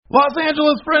Los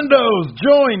Angeles friendos,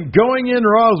 join Going In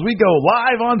Raw as we go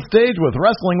live on stage with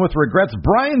Wrestling with Regrets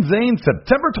Brian Zane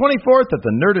September 24th at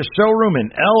the Nerdist Showroom in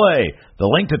L.A.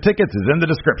 The link to tickets is in the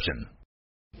description.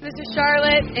 This is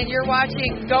Charlotte, and you're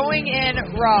watching Going In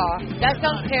Raw. That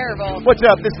sounds terrible. What's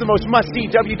up? This is the most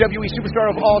must-see WWE superstar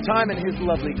of all time and his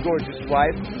lovely, gorgeous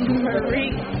wife,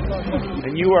 Marie.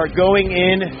 and you are going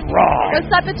in Raw.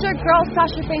 What's up? It's your girl,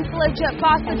 Sasha Banks, Legit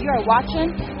Boss, and you are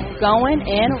watching Going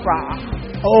In Raw.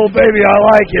 Oh, baby, I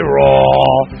like it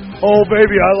raw. Oh,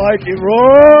 baby, I like it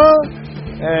raw.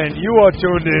 And you are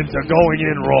tuned in to Going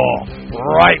In Raw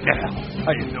right now.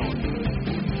 How you doing?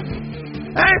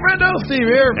 Hey, friendo, Steve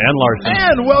here. And Larson.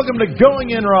 And welcome to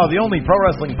Going In Raw, the only pro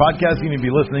wrestling podcast you need to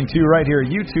be listening to right here at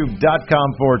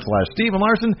youtube.com/Steve and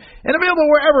Larson. And available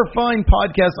wherever fine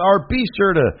podcasts are. Be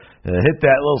sure to hit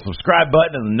that little subscribe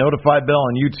button and the notify bell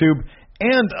on YouTube.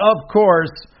 And, of course,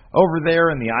 over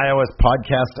there in the iOS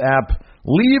podcast app,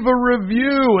 leave a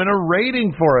review and a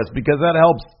rating for us because that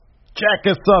helps jack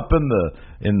us up in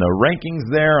the rankings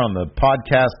there on the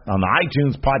podcast, on the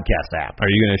iTunes podcast app. Are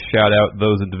you going to shout out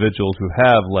those individuals who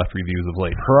have left reviews of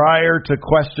late? Prior to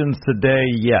questions today,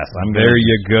 yes. I'm going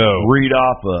to read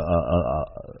off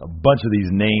a bunch of these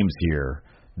names here.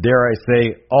 Dare I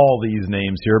say all these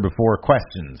names here before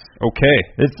questions. Okay.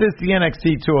 It's the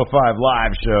NXT 205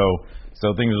 live show,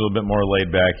 so things are a little bit more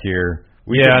laid back here.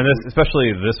 And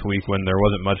especially this week when there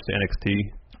wasn't much to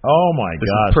NXT. Oh, my gosh.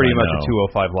 This is pretty much a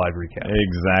 205 Live recap.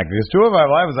 Exactly. This 205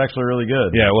 Live was actually really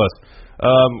good. Yeah, it was.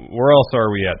 Where else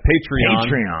are we at? Patreon.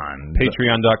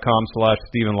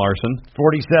 Patreon.com/Steven Larson.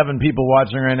 47 people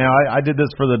watching right now. I did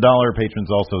this for the dollar patrons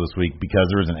also this week because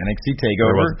there was an NXT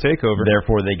takeover. There was a takeover.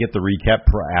 Therefore, they get the recap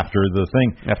after the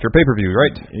thing. After pay-per-view,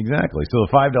 right? Exactly.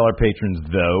 So the $5 patrons,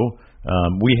 though,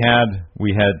 we had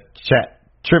chat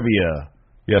trivia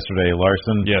yesterday,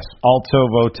 Larson. Yes. Alto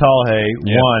Votalhe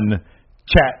won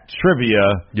chat trivia.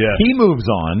 Yes. He moves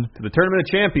on to the Tournament of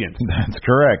Champions. That's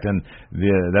correct, and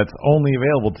that's only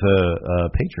available to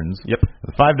patrons. Yep.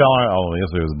 The $5. Oh,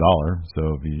 yesterday was $1.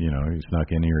 So if you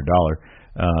snuck in here $1,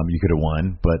 you could have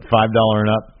won. But $5 and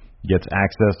up gets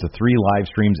access to 3 live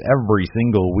streams every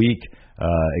single week,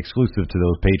 exclusive to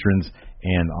those patrons.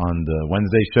 And on the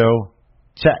Wednesday show,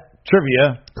 chat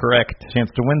trivia. Correct.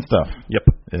 Chance to win stuff. Yep.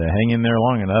 Hang in there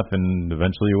long enough, and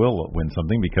eventually you will win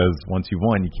something because once you've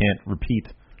won, you can't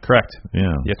repeat. Correct. Yeah.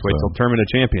 You have to wait till Tournament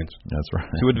of Champions. That's right.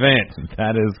 To advance.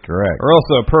 That is correct. Or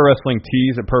also Pro Wrestling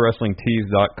Tees at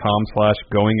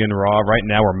ProWrestlingTees.com/GoingInRaw. Right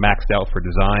now we're maxed out for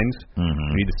designs.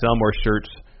 Mm-hmm. We need to sell more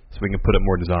shirts so we can put up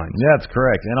more designs. Yeah, that's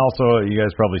correct. And also, you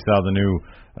guys probably saw the new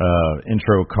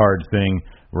intro card thing.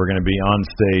 We're going to be on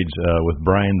stage with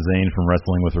Brian Zane from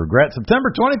Wrestling with Regret.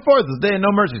 September 24th is Day of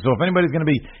No Mercy. So if anybody's going to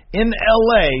be in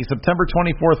L.A. September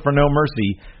 24th for No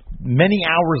Mercy, many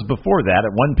hours before that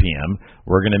at 1 p.m.,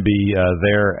 we're going to be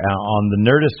there on the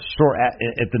Nerdist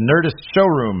at the Nerdist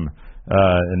Showroom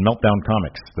in Meltdown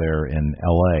Comics there in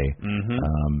L.A.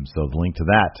 Mm-hmm. So the link to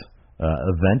that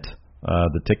event,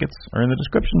 the tickets are in the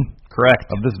description. Correct.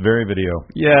 Of this very video.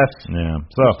 Yes. Yeah.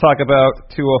 So let's talk about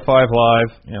 205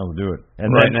 Live. Yeah, we'll do it. And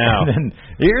now. And then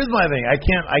here's my thing. I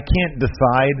can't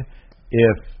decide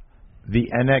if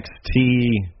the NXT,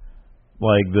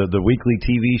 like the weekly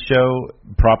TV show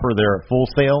proper there at Full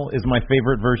Sail is my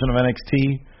favorite version of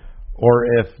NXT, or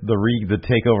if the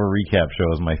Takeover recap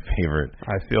show is my favorite.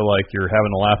 I feel like you're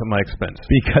having a laugh at my expense.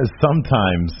 Because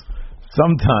sometimes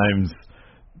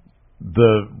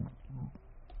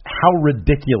how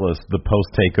ridiculous the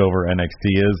post-takeover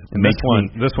NXT is. And this one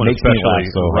especially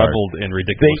reveled in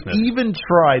ridiculousness. They even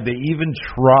tried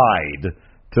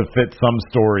to fit some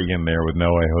story in there with Noe,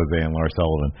 Jose, and Lars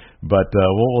Sullivan. But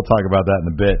we'll talk about that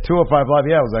in a bit. 205 Live,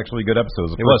 it was actually a good episode.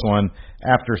 It was the first one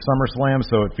after SummerSlam,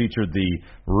 so it featured the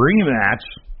rematch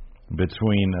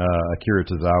between Akira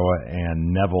Tozawa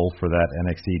and Neville for that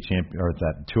NXT champion, or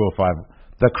that 205.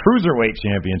 The Cruiserweight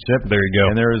Championship. There you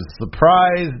go. And there is a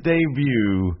surprise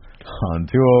debut on 205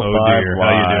 Live.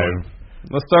 How you doing?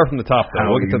 Let's start from the top, though.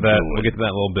 We'll get to that in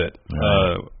a little bit.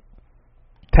 Right.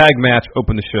 Tag match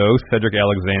opened the show. Cedric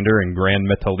Alexander and Grand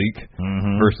Metalik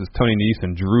versus Tony Nese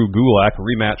and Drew Gulak. A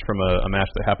rematch from a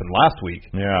match that happened last week.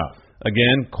 Yeah.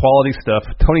 Again, quality stuff.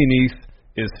 Tony Nese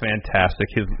is fantastic.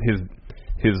 His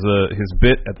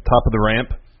bit at the top of the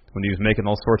ramp when he was making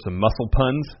all sorts of muscle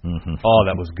puns. Oh,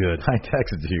 that was good. I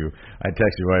texted you what I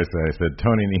said,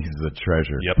 Tony Nese is a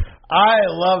treasure. Yep. I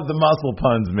love the muscle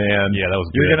puns, man. Yeah, that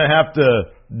was good. You're going to have to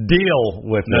deal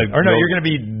with it. Or no, you're going to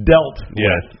be dealt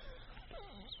with.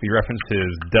 He referenced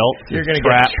his delt. You're going to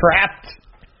get trapped.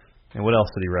 And what else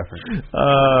did he reference?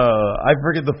 I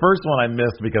forget. The first one I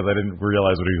missed because I didn't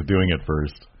realize what he was doing at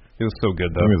first. It was so good,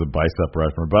 though. He was a bicep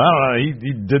wrestler, but I don't know.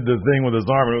 He did the thing with his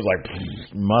arm, and it was like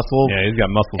muscles. Yeah, he's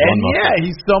got muscles and on muscles. Yeah,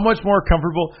 he's so much more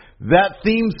comfortable. That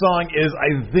theme song is,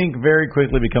 I think, very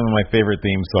quickly becoming my favorite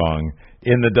theme song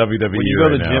in the WWE. When you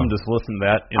go to the gym, just listen to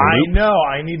that in a I loop. know.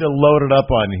 I need to load it up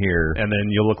on here. And then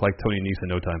you'll look like Tony Nese in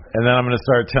no time. And then I'm going to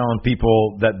start telling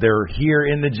people that they're here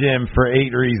in the gym for 8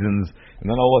 reasons. And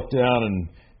then I'll look down and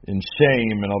in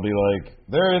shame, and I'll be like,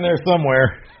 they're in there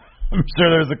somewhere. I'm sure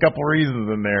there's a couple reasons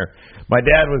in there. My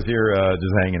dad was here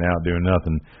just hanging out, doing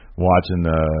nothing, watching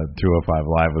 205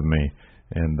 Live with me,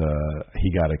 and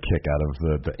he got a kick out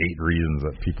of the 8 reasons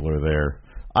that people are there.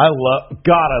 I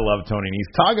love Tony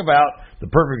Nese. Talk about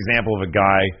the perfect example of a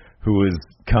guy who has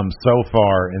come so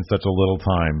far in such a little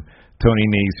time. Tony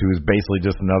Nese, who is basically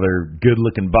just another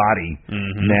good-looking body,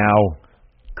 now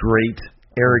great,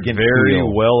 arrogant, very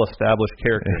well-established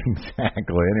character.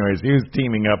 Exactly. Anyways, he was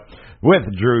teaming up with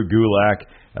Drew Gulak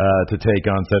to take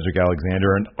on Cedric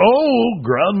Alexander and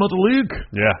Grand Metalik.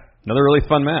 Yeah, another really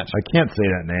fun match. I can't say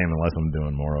that name unless I'm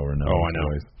doing more over and over. Oh, I know.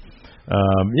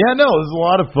 Yeah, no, it was a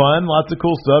lot of fun, lots of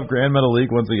cool stuff. Grand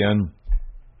Metalik once again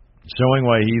showing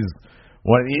why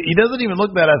he doesn't even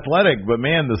look that athletic, but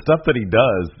man, the stuff that he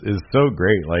does is so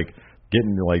great. Like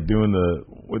doing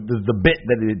the bit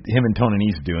that him and Tony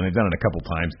Nese do, and they've done it a couple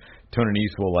times. Tony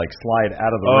Nese will slide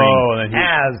out of the ring and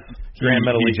as Grand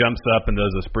Metalik he jumps up and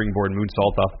does a springboard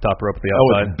moonsault off the top rope at the Oh,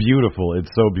 outside. it's beautiful.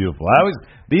 It's so beautiful.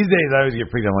 These days I always get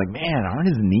freaked out. I'm like, man,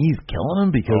 aren't his knees killing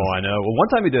him? Because I know. Well, one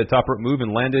time he did a top rope move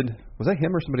and landed. Was that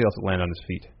him or somebody else that landed on his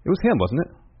feet? It was him, wasn't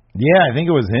it? Yeah, I think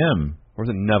it was him. Or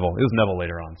was it Neville? It was Neville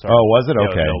later on. Sorry. Oh, was it?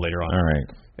 Yeah, Okay. It was Neville later on. All right.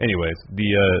 Anyways,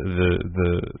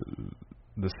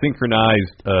 the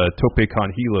synchronized tope con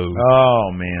hilos.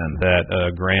 Oh man, that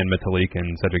Grand Metalik and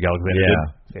Cedric Alexander did.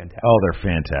 Fantastic. Oh, they're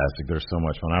fantastic. They're so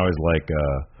much fun. I always like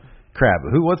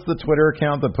what's the Twitter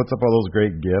account that puts up all those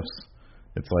great GIFs?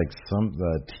 It's like some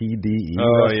TDE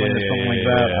wrestling or something like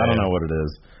that. I don't know what it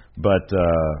is. But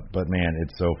man,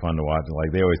 it's so fun to watch.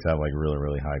 Like they always have really,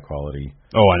 really high quality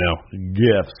Oh, I know.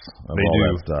 gifts of They all do.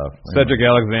 that stuff. Cedric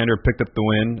Alexander picked up the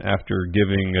win after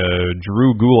giving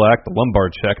Drew Gulak the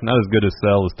lumbar check. Not as good a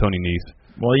sell as Tony Nese.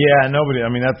 Well, yeah, nobody. I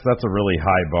mean, that's a really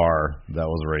high bar that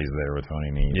was raised there with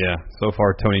Tony Nese. Yeah, so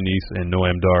far Tony Nese and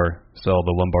Noam Dar sell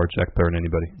the lumbar check better than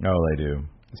anybody. Oh, they do.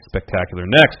 Spectacular.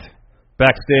 Next,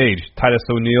 backstage, Titus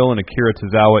O'Neil and Akira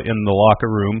Tozawa in the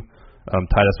locker room.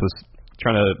 Titus was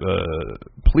trying to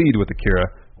plead with Akira.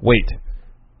 Wait.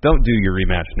 Don't do your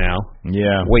rematch now.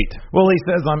 Yeah. Wait. Well, he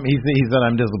says he said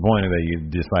I'm disappointed that you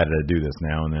decided to do this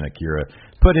now, and then Akira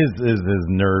put his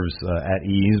nerves at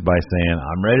ease by saying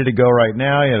I'm ready to go right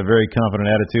now. He had a very confident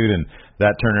attitude, and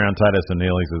that turned around Titus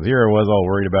O'Neil. He says, here I was all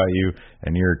worried about you,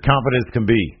 and you're confident as can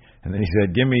be. And then he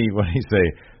said, give me, what did he say,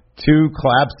 2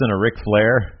 claps and a Ric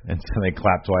Flair, and so they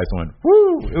clapped twice and went,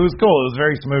 woo! It was cool. It was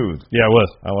very smooth. Yeah, it was.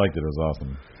 I liked it. It was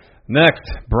awesome. Next,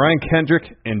 Brian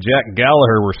Kendrick and Jack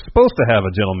Gallagher were supposed to have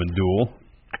a gentleman duel.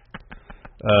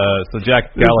 So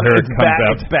Jack Gallagher comes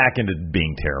out. It's back into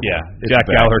being terrible. Yeah, Jack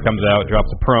Gallagher comes out,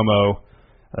 drops a promo.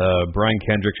 Brian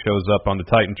Kendrick shows up on the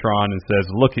Titantron and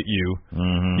says, "Look at you.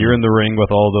 Mm-hmm. You're in the ring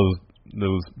with all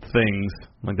those things.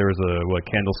 Like there was a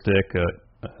candlestick,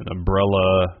 an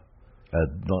umbrella."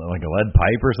 Like a lead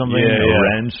pipe or something, a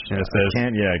wrench. And it says,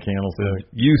 a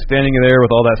candlestick. You standing there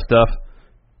with all that stuff,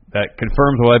 that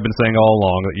confirms what I've been saying all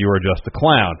along, that you are just a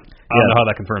clown. I don't know how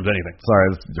that confirms anything.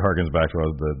 Sorry, this harkens back to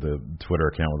the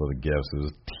Twitter account with all the gifts. It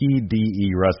was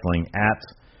TDE Wrestling at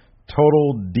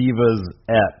Total Divas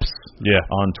Eps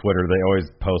on Twitter. They always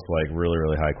post really,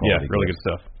 really high quality really good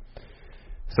stuff.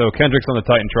 So Kendrick's on the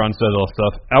Titantron, says all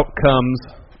stuff. Out comes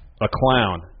a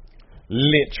clown.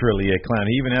 Literally a clown.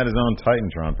 He even had his own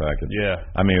Titantron package. Yeah.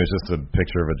 I mean, it was just a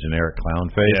picture of a generic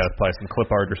clown face. Yeah, probably some clip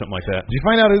art or something like that. Did you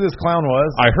find out who this clown was?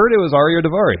 I heard it was Arya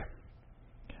Daivari.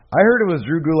 I heard it was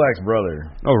Drew Gulak's brother.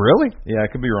 Oh, really? Yeah,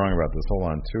 I could be wrong about this.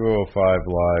 Hold on. 205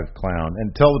 Live clown.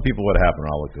 And tell the people what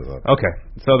happened. I'll look this up. Okay.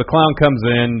 So the clown comes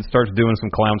in, starts doing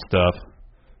some clown stuff.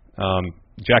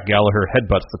 Jack Gallagher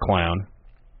headbutts the clown.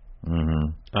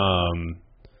 Mm-hmm.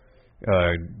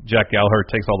 Jack Gallagher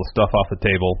takes all the stuff off the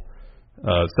table.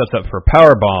 Sets up for a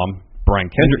power bomb. Brian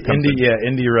Kendrick comes in.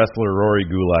 Indie wrestler Rory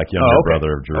Gulak, younger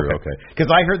brother of Drew. Okay. Because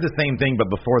I heard the same thing, but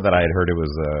before that I had heard it was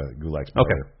Gulak's brother.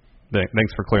 Okay.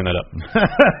 Thanks for clearing that up.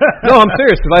 No, I'm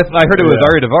serious, because I heard it was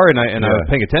Arya Daivari, and I was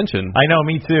paying attention. I know,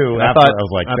 me too. I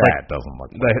was like, that doesn't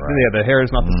look like right. Yeah, the hair is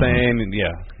not the same. And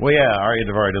Well, yeah, Arya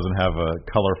Daivari doesn't have a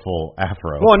colorful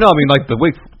afro. Well, no, I mean, the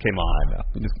wig came on.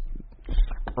 I know.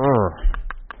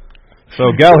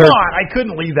 So Gallagher... Come on, I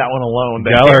couldn't leave that one alone.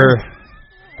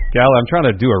 Gallagher, I'm trying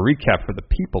to do a recap for the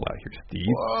people out here, Steve.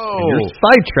 Whoa. And you're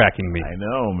sidetracking me. I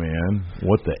know, man.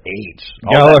 What the H?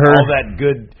 Gallagher. All that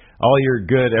good. All your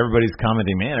good. Everybody's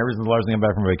commenting, man. Ever since Larson got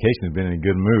back from vacation, he's been in a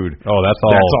good mood. Oh, that's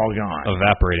all gone.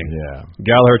 Evaporating. Yeah.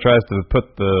 Gallagher tries to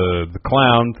put the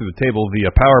clown through the table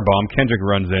via powerbomb. Kendrick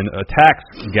runs in, attacks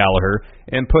Gallagher,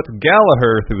 and puts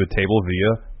Gallagher through the table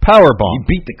via powerbomb.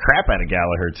 He beat the crap out of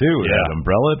Gallagher too. With that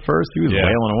umbrella at first, he was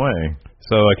wailing away.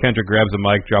 So Kendrick grabs a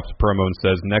mic, drops a promo, and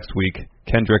says, "Next week,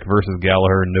 Kendrick versus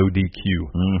Gallagher, no DQ."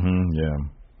 Yeah.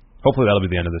 Hopefully that'll be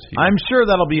the end of this feud. I'm sure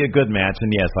that'll be a good match, and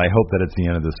yes, I hope that it's the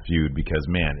end of this feud because,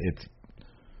 man, it's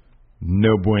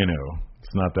no bueno.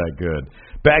 It's not that good.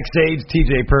 Backstage,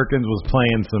 TJ Perkins was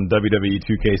playing some WWE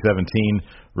 2K17.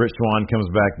 Rich Swann comes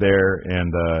back there, and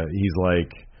he's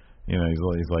like,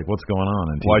 he's like, what's going on?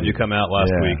 And why'd you come out last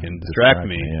week and distract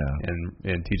me? Yeah.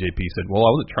 And TJP said, well, I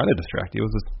wasn't trying to distract you.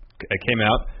 I came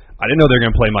out. I didn't know they were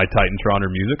going to play my Titantron or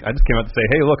music. I just came out to say,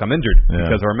 hey, look, I'm injured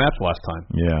because of our match last time.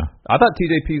 Yeah. I thought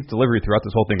TJP's delivery throughout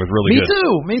this whole thing was really good.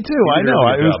 Me too. I know.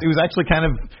 It was actually kind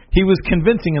of, he was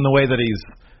convincing in the way that he's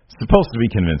supposed to be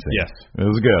convincing. Yes. It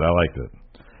was good. I liked it.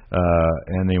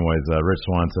 And anyways, Rich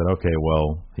Swann said, okay,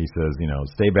 well, he says,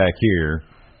 stay back here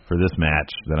for this match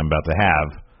that I'm about to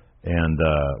have. And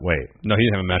wait. No, he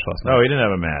didn't have a match last night. No, he didn't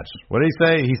have a match. What did he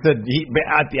say? He said,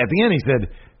 at the end, he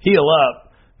said, heal up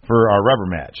for our rubber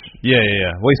match. Yeah.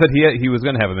 Well, he said he was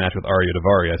going to have a match with Arya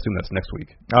Daivari. I assume that's next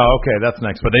week. Oh, okay, that's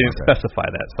next week. But they didn't specify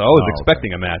that. So I was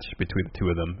expecting a match between the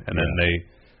two of them, and then they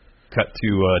cut to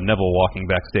Neville walking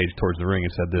backstage towards the ring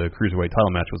and said the Cruiserweight title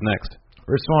match was next.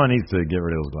 Rich Swann needs to get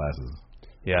rid of those glasses.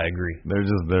 Yeah, I agree. They're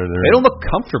They don't look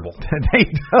comfortable. They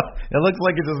don't. It looks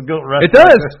like it just rests. It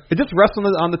does. It just rests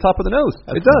on the top of the nose.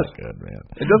 That's it does. Not good, man.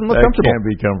 It doesn't look comfortable. It can't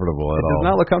be comfortable at all. It does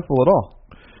not look comfortable at all.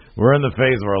 We're in the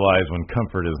phase of our lives when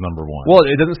comfort is number one. Well,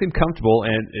 it doesn't seem comfortable,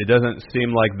 and it doesn't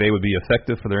seem like they would be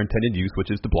effective for their intended use, which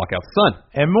is to block out the sun.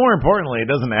 And more importantly, it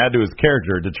doesn't add to his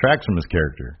character. It detracts from his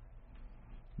character.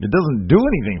 It doesn't do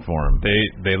anything for him.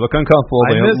 They look uncomfortable.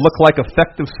 They don't look like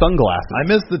effective sunglasses. I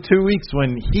missed the 2 weeks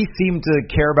when he seemed to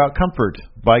care about comfort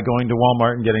by going to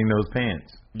Walmart and getting those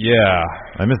pants. Yeah.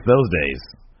 I missed those days.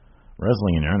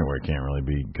 Wrestling in your underwear can't really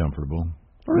be comfortable.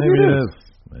 Maybe it is.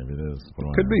 Maybe it is.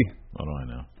 Could be. What do I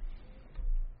know?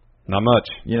 Not much.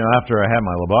 After I had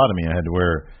my lobotomy, I had to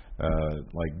wear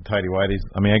like tighty whities.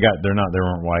 I mean, they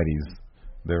weren't whities.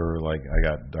 They were like, I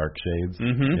got dark shades,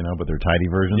 but they're tighty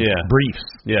versions. Yeah. Briefs.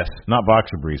 Yes. Not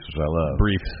boxer briefs, which I love.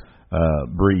 Briefs.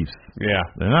 Briefs. Yeah.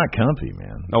 They're not comfy,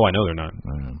 man. Oh, I know they're not.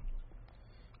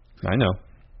 I know.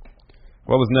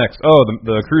 What was next? Oh,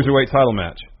 the Cruiserweight title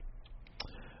match.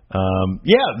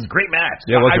 It was a great match.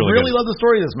 Yeah, I really love the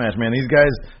story of this match, man. These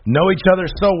guys know each other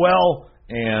so well,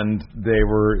 and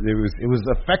it was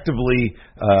effectively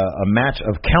a match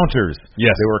of counters.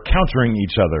 Yes. They were countering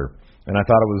each other, and I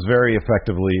thought it was a very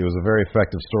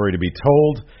effective story to be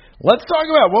told. Let's talk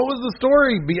about what was the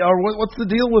story, or what's the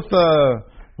deal with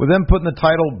them putting the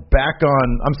title back on?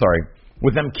 I'm sorry.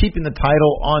 With them keeping the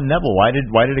title on Neville, why did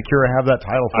Akira have that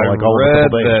title for like all the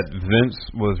couple days? I read that Vince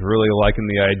was really liking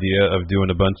the idea of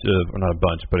doing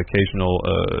occasional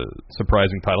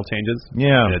surprising title changes.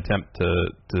 Yeah. In an attempt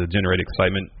to generate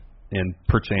excitement and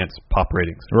perchance pop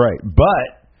ratings. Right,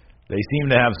 but they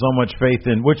seem to have so much faith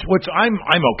in which I'm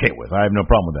okay with. I have no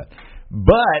problem with that.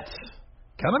 But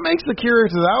kind of makes Akira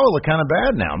Tozawa look kind of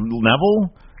bad now.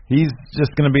 Neville, he's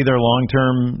just going to be their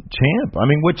long-term champ. I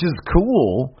mean, which is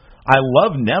cool. I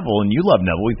love Neville, and you love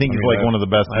Neville. We think he's like one of the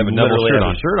best. I have a Neville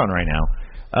shirt on right now.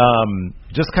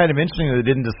 Just kind of interesting that they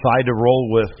didn't decide to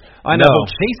roll with Neville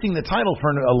chasing the title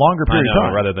for a longer period of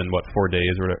time. Rather than 4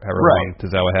 days or however long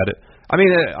Tozawa had it. I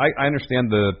mean, I understand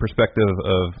the perspective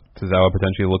of Tozawa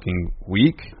potentially looking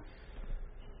weak,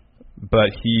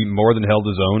 but he more than held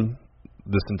his own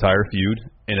this entire feud,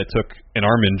 and it took an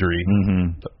arm injury,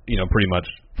 pretty much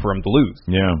for him to lose.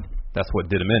 Yeah, that's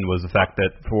what did him in, was the fact that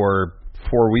for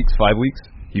 5 weeks,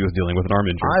 he was dealing with an arm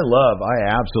injury.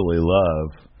 I absolutely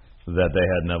love that they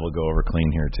had Neville go over clean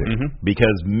here too,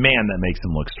 because man, that makes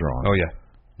him look strong. Oh yeah,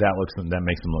 that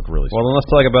makes him look really strong. Well, then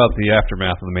let's talk about the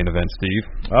aftermath of the main event,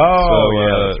 Steve.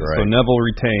 That's right. So Neville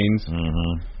retains,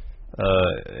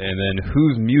 and then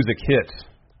whose music hits?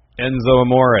 Enzo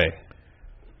Amore.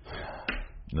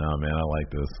 No, man, I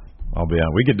like this. I'll be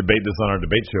honest. We could debate this on our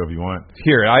debate show if you want.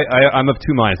 Here, I'm of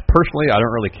two minds. Personally, I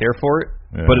don't really care for it,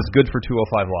 but it's good for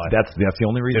 205 Live. That's the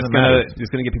only reason it matters.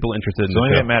 It's going to get people interested in the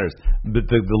only thing that matters.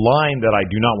 The line that I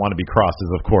do not want to be crossed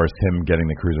is, of course, him getting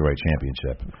the Cruiserweight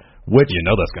Championship. Which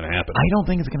that's going to happen. I don't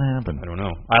think it's going to happen. I don't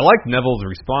know. I liked Neville's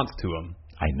response to him.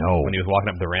 I know. When he was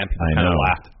walking up the ramp, he kind of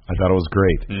laughed. I thought it was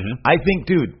great. I think,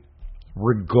 dude,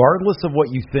 regardless of what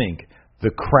you think,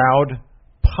 the crowd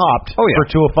popped Oh, yeah.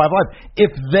 for 205 Live.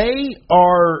 If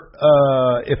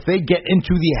they get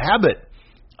into the habit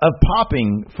of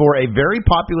popping for a very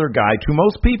popular guy to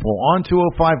most people on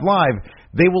 205 Live,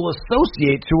 they will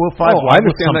associate 205 Live I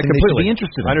with understand that something they should completely. be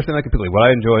interested in. I understand that completely. What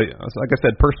I enjoy, like I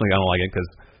said, personally, I don't like it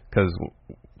because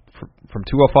from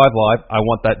 205 Live, I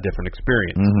want that different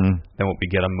experience than what we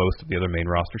get on most of the other main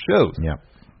roster shows. Yeah.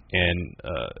 And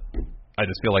I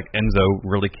just feel like Enzo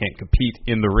really can't compete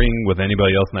in the ring with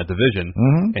anybody else in that division,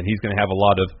 and he's going to have a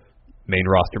lot of main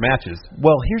roster matches.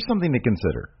 Well, here's something to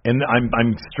consider, and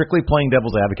I'm strictly playing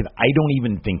devil's advocate. I don't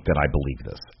even think that I believe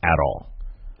this at all.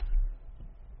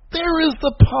 There is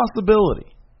the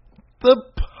possibility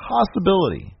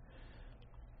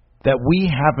that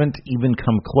we haven't even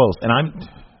come close, and I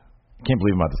can't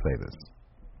believe I'm about to say this.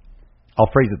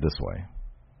 I'll phrase it this way.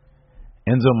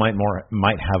 Enzo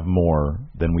might have more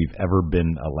than we've ever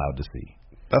been allowed to see.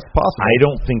 That's possible. I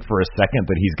don't think for a second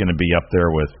that he's going to be up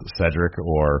there with Cedric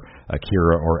or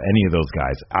Akira or any of those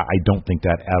guys. I don't think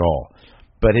that at all.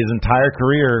 But his entire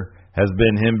career has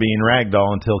been him being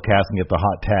ragdoll until casting at the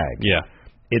hot tag. Yeah.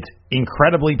 It's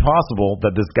incredibly possible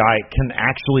that this guy can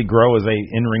actually grow as a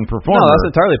in-ring performer. No, that's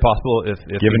entirely possible if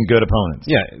given good opponents.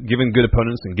 Yeah, given good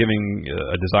opponents and giving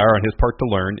a desire on his part to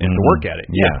learn and to work at it.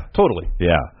 Yeah, totally.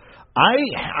 Yeah.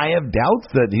 I have doubts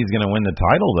that he's going to win the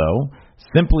title, though,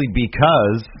 simply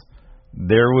because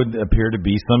there would appear to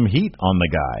be some heat on the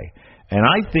guy. And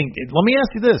I think, let me ask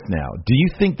you this now. Do you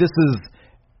think this is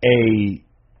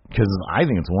because I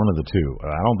think it's one of the two.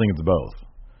 I don't think it's both.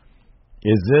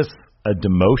 Is this a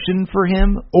demotion for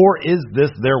him, or is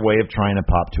this their way of trying to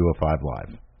pop 205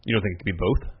 Live? You don't think it could be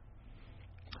both?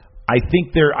 I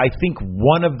think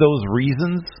one of those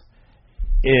reasons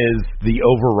is the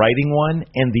overriding one,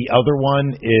 and the other one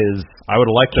is I would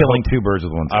like killing two birds with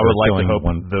one stone. I would like to hope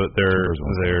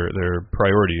their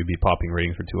priority would be popping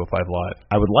ratings for 205 Live.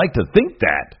 I would like to think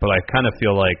that, but I kind of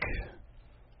feel like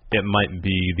it might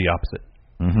be the opposite.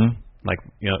 Like,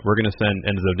 we're going to send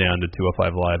Enzo down to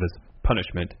 205 Live as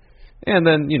punishment, and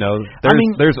then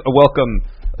there's a welcome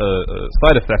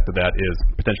side effect of that is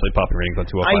potentially popping ratings on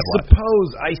 205 Live.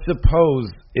 I suppose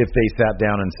if they sat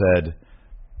down and said,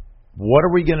 what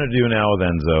are we going to do now with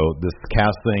Enzo? This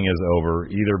cast thing is over,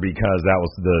 either because that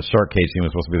was the shark cage scene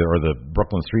was supposed to be there, or the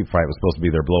Brooklyn Street fight was supposed to be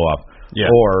their blow off,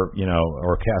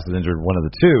 or Cass is injured, one of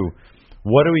the two.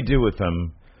 What do we do with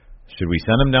him? Should we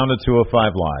send him down to 205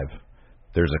 Live?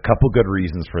 There's a couple good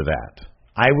reasons for that.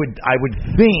 I would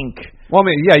think. Well, I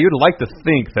mean, yeah, you'd like to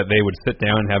think that they would sit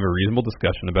down and have a reasonable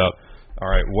discussion about, all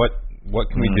right, what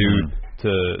can we do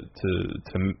to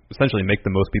essentially make the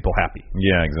most people happy.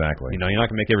 Yeah, exactly. You're not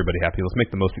going to make everybody happy. Let's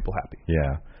make the most people happy.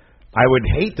 Yeah. I would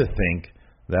hate to think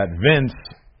that Vince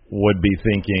would be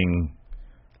thinking...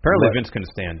 Apparently Vince can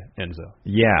stand Enzo.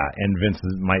 Yeah, and Vince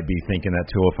might be thinking that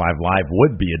 205 Live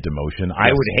would be a demotion. Yes. I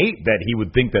would hate that he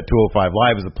would think that 205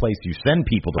 Live is a place you send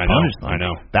people to punish them. I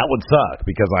know. That would suck,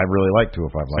 because I really like 205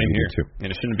 Live. Same here. Too. And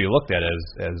it shouldn't be looked at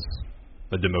as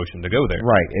a demotion to go there.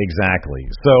 Right, exactly.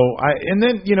 So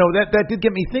that did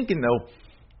get me thinking though.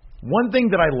 One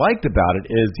thing that I liked about it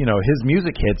is, his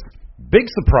music hits, big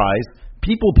surprise,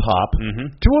 people pop.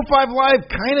 205 Live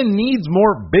kind of needs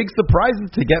more big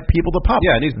surprises to get people to pop.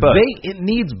 Yeah, it needs buzz. It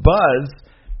needs buzz,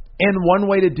 and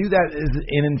one way to do that is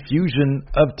an infusion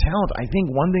of talent. I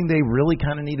think one thing they really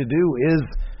kind of need to do is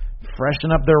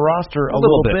freshen up their roster a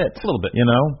little bit. A little bit.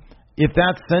 If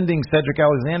that's sending Cedric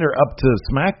Alexander up to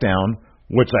SmackDown,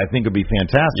 which I think would be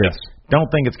fantastic. Yes.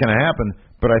 Don't think it's going to happen,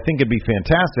 but I think it'd be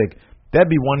fantastic. That'd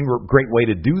be one great way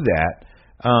to do that.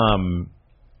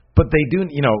 But they do,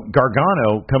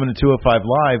 Gargano coming to 205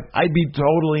 Live, I'd be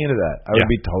totally into that. I would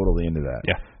be totally into that.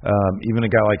 Yeah. Even a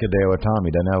guy like Hideo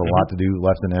Itami doesn't have a lot to do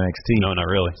left in NXT. No,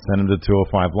 not really. Send him to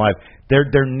 205 Live.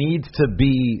 There needs to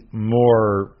be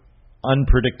more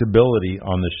unpredictability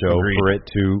on the show for it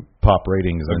to pop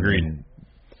ratings. Agreed. And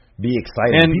be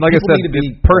excited. And like I said,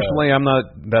 personally, I'm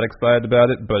not that excited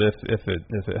about it. But if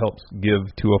it helps give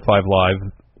 205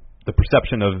 Live the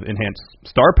perception of enhanced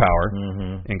star power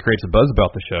and creates a buzz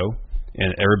about the show,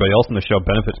 and everybody else in the show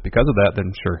benefits because of that, then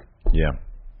sure. Yeah,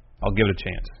 I'll give it a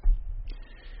chance.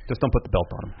 Just don't put the belt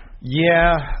on him.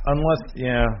 Yeah, unless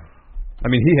I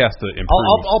mean, he has to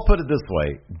improve. I'll put it this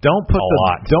way: don't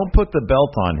put the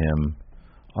belt on him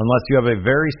unless you have a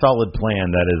very solid plan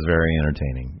that is very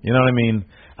entertaining. You know what I mean?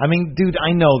 I mean, dude,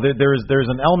 I know that there's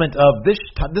an element of this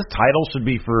title should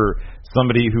be for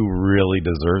somebody who really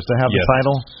deserves to have the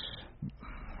title.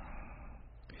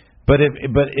 But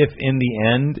if in the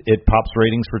end it pops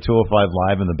ratings for 205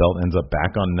 Live and the belt ends up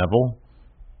back on Neville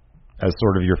as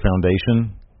sort of your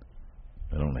foundation,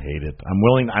 I don't hate it. I'm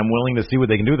willing to see what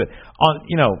they can do with it.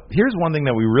 Here's one thing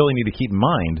that we really need to keep in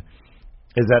mind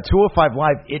is that 205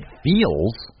 Live, it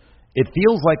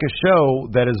feels like a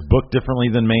show that is booked differently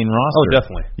than main roster. Oh,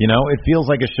 definitely. It feels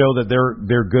like a show that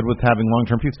they're good with having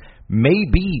long-term feuds.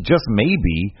 Maybe, just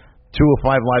maybe,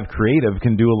 205 Live Creative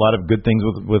can do a lot of good things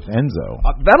with Enzo.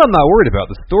 That I'm not worried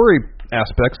about. The story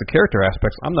aspects, the character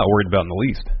aspects, I'm not worried about in the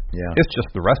least. Yeah. It's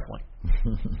just the wrestling.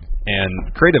 And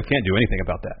Creative can't do anything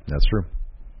about that. That's true.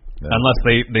 Unless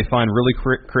they find really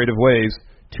creative ways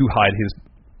to hide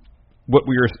what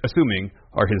we are assuming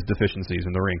are his deficiencies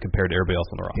in the ring compared to everybody else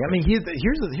on the roster. Yeah, I mean, here's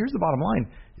the bottom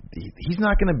line. He's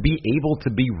not going to be able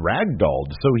to be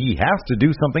ragdolled, so he has to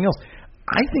do something else.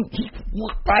 I think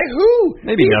by who?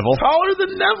 Maybe He's Neville. Taller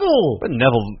than Neville. But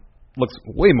Neville looks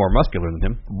way more muscular than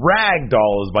him.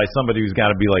 Ragdoll is by somebody who's got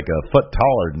to be like a foot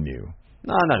taller than you.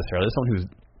 No, not necessarily. There's someone who's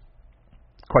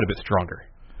quite a bit stronger.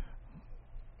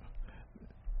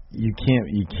 You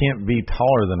can't be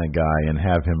taller than a guy and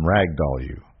have him ragdoll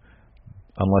you,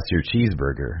 unless you're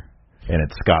Cheeseburger and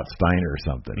it's Scott Steiner or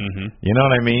something. Mm-hmm. You know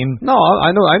what I mean? No,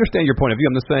 I know. I understand your point of view.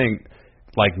 I'm just saying,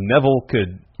 like Neville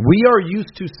could. We are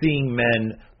used to seeing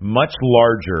men much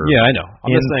larger. Yeah, I know. I'm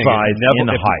just saying, in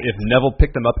height. If Neville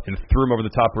picked him up and threw him over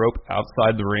the top rope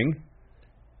outside the ring,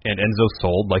 and Enzo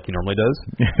sold like he normally does,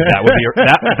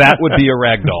 that would be a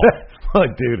ragdoll.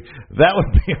 Look, dude, that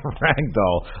would be a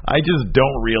ragdoll. I just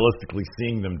don't realistically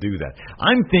seeing them do that.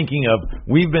 I'm thinking of,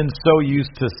 we've been so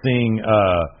used to seeing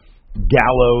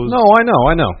Gallows. No, I know.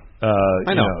 I know.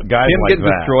 Guys him like getting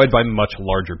destroyed by much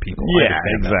larger people. Yeah,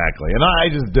 exactly. And I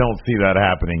just don't see that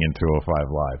happening in 205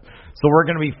 Live. So we're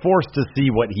going to be forced to see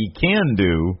what he can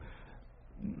do.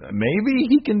 Maybe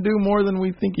he can do more than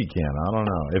we think he can. I don't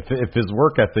know. If his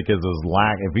work ethic is his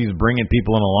lack, if he's bringing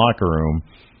people in a locker room,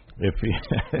 I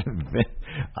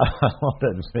love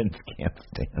that Vince can't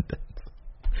stand it.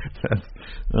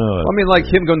 I mean, like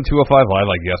him going to 205 Live,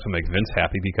 I guess, will make Vince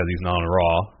happy because he's not on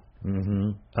Raw.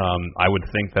 Mm-hmm. I would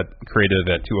think that creative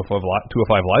at 205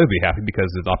 Live would be happy because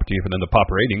it's an opportunity for them to pop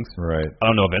ratings. Right. I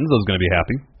don't know if Enzo's going to be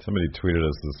happy. Somebody tweeted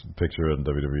us this picture on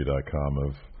WWE.com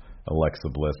of Alexa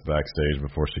Bliss backstage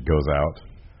before she goes out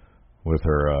with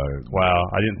her wow,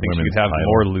 I didn't think she could have title.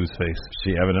 more lose face.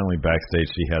 She evidently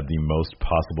backstage she had the most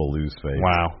possible lose face.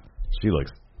 Wow. She looks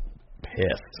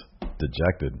pissed,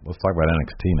 dejected. Let's talk about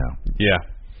NXT now. Yeah.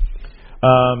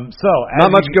 So not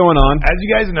much going on. As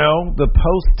you guys know, the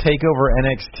post-takeover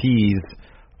NXTs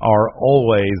are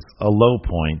always a low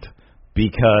point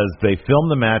because they film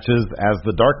the matches as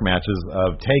the dark matches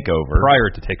of TakeOver. Prior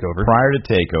to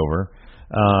TakeOver.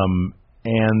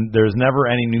 And there's never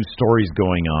any new stories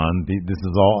going on. This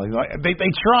is all they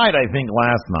tried, I think,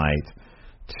 last night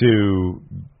to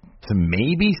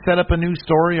maybe set up a new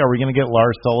story. Are we going to get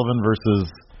Lars Sullivan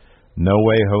versus No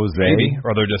Way Jose? Maybe,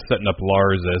 or they're just setting up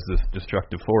Lars as this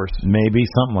destructive force. Maybe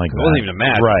something like that. It wasn't even a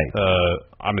match, right?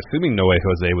 I'm assuming No Way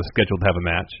Jose was scheduled to have a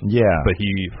match. Yeah, but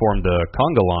he formed a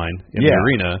conga line in the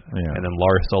arena, and then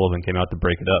Lars Sullivan came out to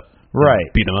break it up.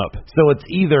 Right. Beat him up. So it's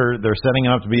either they're setting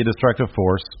up to be a destructive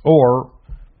force or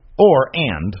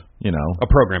a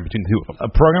program between the two of them. A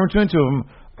program between the two of them,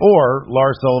 or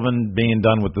Lars Sullivan being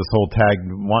done with this whole tag,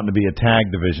 wanting to be a tag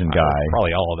division guy.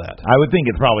 Probably all of that. I would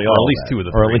think it's probably all or at least that. Two of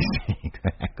the or three. At least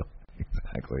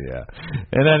exactly, yeah.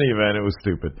 In any event, it was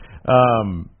stupid.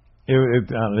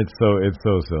 It's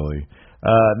so silly.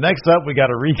 Next up, we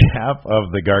got a recap of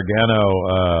the Gargano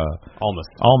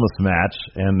Almas match,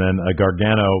 and then a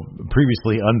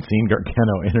previously unseen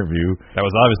Gargano interview. That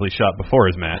was obviously shot before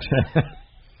his match.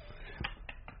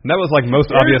 That was like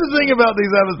most Here's obvious. The thing about these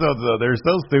episodes, though, they're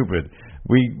so stupid.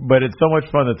 But it's so much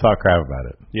fun to talk crap about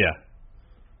it. Yeah.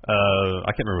 I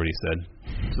can't remember what he said.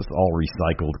 It's just all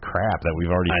recycled crap that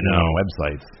we've already seen on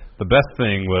websites. The best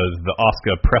thing was the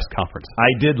Asuka press conference.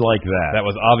 I did like that. That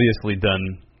was obviously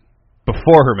done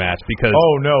before her match because.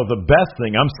 Oh no, the best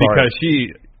thing. I'm sorry. Because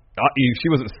she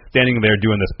wasn't standing there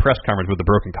doing this press conference with a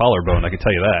broken collarbone. I can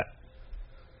tell you that.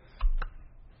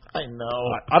 I know.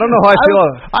 I don't know how I feel.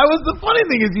 The funny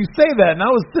thing is you say that, and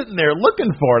I was sitting there looking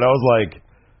for it. I was like,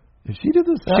 if she did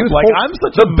this, I'm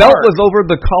such a mark. The belt was over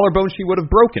the collarbone she would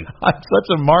have broken. I'm such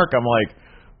a mark. I'm like,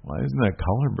 why isn't that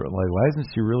collarbone? Like, why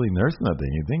isn't she really nursing that thing?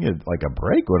 You think like a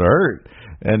break would hurt?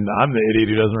 And I'm the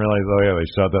idiot who doesn't realize. Oh yeah, they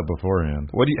shot that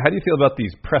beforehand. How do you feel about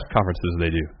these press conferences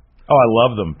they do? Oh, I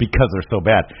love them because they're so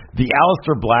bad. The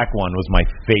Aleister Black one was my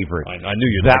favorite. I knew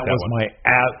you'd that like that was one.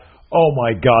 Oh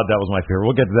my God, that was my favorite.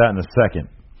 We'll get to that in a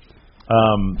second.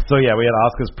 So yeah, we had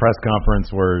Asuka's press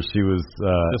conference where she was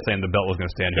just saying the belt was going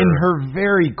to stand in her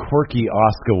very quirky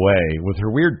Asuka way with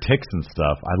her weird tics and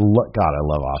stuff. I love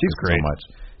Asuka so much.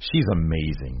 She's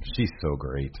amazing. She's so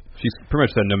great. She's pretty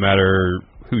much said no matter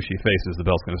who she faces, the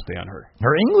belt's going to stay on her.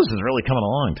 Her English is really coming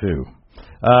along, too.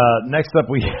 Next up,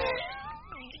 we had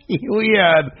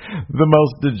the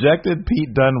most dejected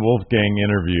Pete Dunne Wolfgang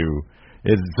interview.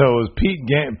 It was Pete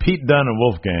Dunne and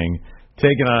Wolfgang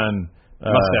taking on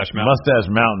Mustache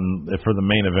Mountain for the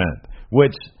main event,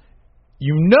 which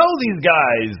you know these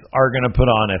guys are going to put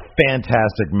on a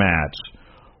fantastic match.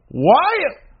 Why?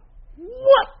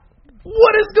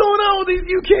 What is going on with these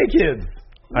UK kids?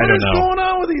 I don't know. What is going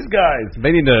on with these guys?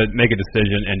 They need to make a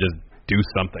decision and just do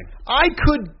something. I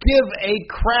could give a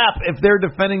crap if they're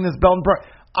defending this belt.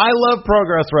 I love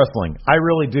Progress Wrestling. I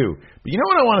really do. But you know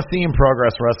what I want to see in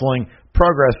Progress Wrestling?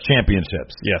 Progress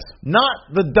Championships. Yes. Not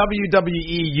the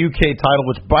WWE UK title,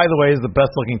 which, by the way, is the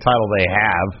best-looking title they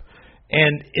have.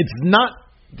 And it's not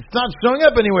showing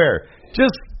up anywhere.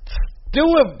 Just do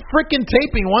a freaking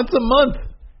taping once a month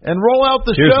and roll out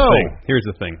the show. Here's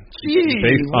the thing. Jeez,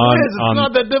 it's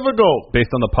not that difficult.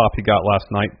 Based on the pop he got last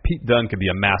night, Pete Dunne could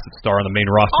be a massive star on the main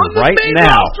roster on the right main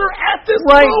now. Roster at this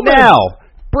right moment. now.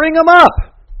 Bring him up.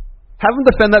 Have him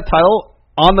defend that title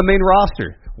on the main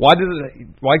roster. Why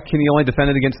can he only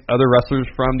defend it against other wrestlers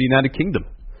from the United Kingdom?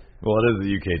 Well, it is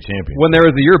the UK champion. When there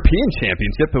was the European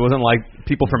Championship, it wasn't like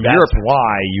people from Europe. That's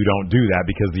why you don't do that,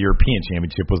 because the European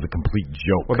Championship was a complete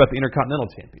joke. What about the Intercontinental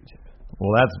Championship?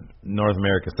 Well, that's North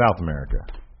America, South America.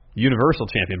 Universal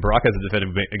Champion. Brock hasn't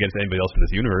defended against anybody else from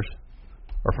this universe,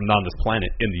 or from on this planet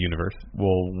in the universe.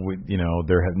 Well,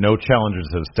 there have no challengers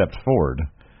have stepped forward.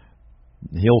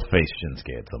 He'll face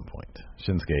Shinsuke at some point.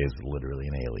 Shinsuke is literally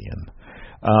an alien.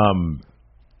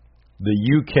 The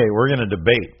UK, we're going to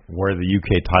debate where the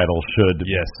UK title should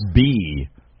be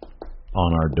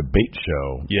on our debate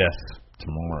show. Yes.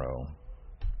 Tomorrow.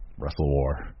 Wrestle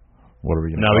War. What are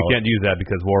we going to No, we can't use that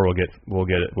because War will get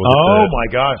it. My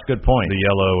gosh, good point. The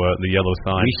yellow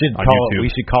sign. We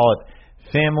should call it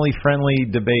Family Friendly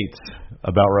Debates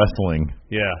about Wrestling.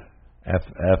 Yeah.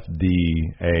 FFDAW.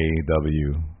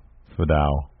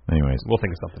 Fidao. Anyways, we'll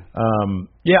think of something.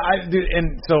 And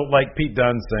so like Pete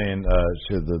Dunne saying,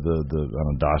 should the I don't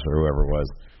know, Dasha or whoever it was,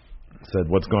 said,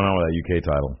 what's going on with that UK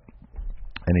title?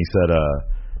 And he said,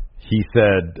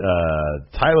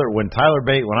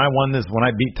 when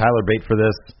I beat Tyler Bate for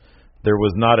this, there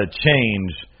was not a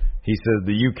change. He said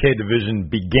the UK division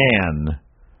began,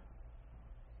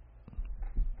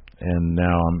 and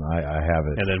now I have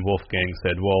it. And then Wolfgang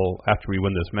said, well, after we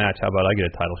win this match, how about I get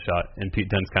a title shot? And Pete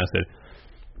Dunne kind of said,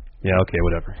 yeah, okay,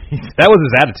 whatever. That was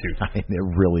his attitude. It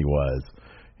really was.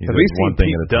 Because we've seen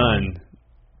Pete Dunne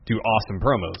do awesome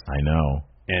promos. I know.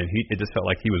 And it just felt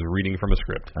like he was reading from a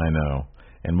script. I know.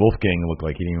 And Wolfgang looked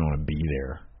like he didn't even want to be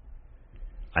there.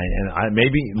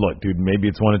 Maybe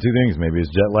it's one of two things. Maybe it's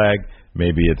jet lag.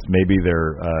 Maybe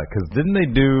they're because didn't they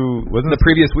do? Wasn't the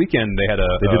previous weekend they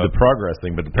did the Progress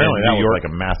thing, but apparently that was like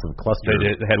a massive cluster.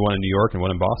 They had one in New York and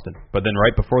one in Boston. But then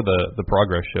right before the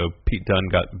Progress show, Pete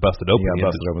Dunne got busted open. He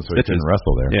got busted open, so he couldn't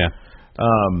wrestle there. Yeah.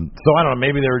 So I don't know.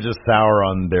 Maybe they were just sour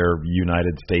on their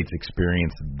United States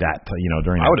experience during that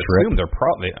trip. I would assume they're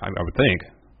probably. I would think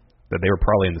that they were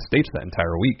probably in the States that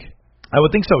entire week. I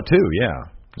would think so too. Yeah.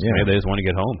 So maybe they just want to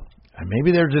get home.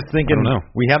 Maybe they're just thinking,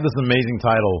 we have this amazing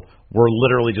title. We're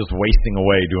literally just wasting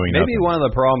away doing Maybe nothing. One of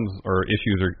the problems or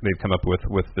issues they've come up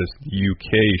with this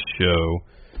UK show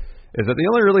is that they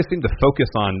only really seem to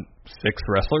focus on 6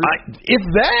 wrestlers. If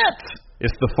that!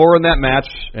 It's the 4 in that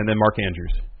match, and then Mark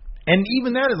Andrews. And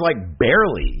even that is like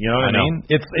barely, you know what I mean?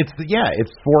 It's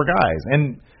 4 guys.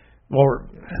 And,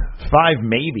 5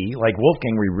 maybe. Like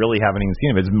Wolfgang, we really haven't even seen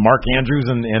him. It's Mark Andrews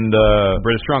and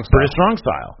British Strong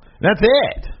Style. That's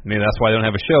it. Maybe that's why they don't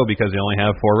have a show, because they only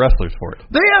have 4 wrestlers for it.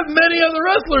 They have many other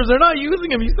wrestlers. They're not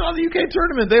using them. You saw the UK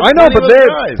tournament. They have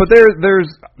but there's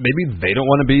maybe they don't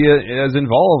want to be as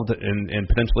involved and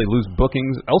potentially lose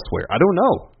bookings elsewhere. I don't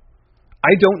know.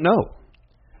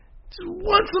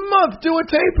 Once a month, do a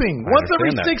taping. Once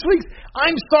every 6 weeks.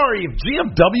 I'm sorry, if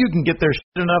GFW can get their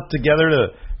shit enough together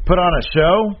to put on a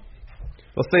show.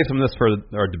 Let's save some of this for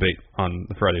our debate on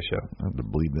the Friday show. I have to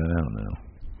bleed that out now.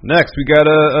 Next, we got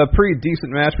a pretty decent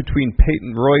match between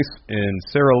Peyton Royce and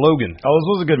Sarah Logan. Oh, this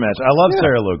was a good match. I love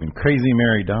Sarah Logan. Crazy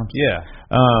Mary Dumps. Yeah.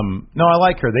 No, I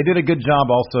like her. They did a good job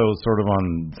also sort of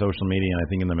on social media, and I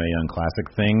think in the Mae Young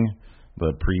Classic thing,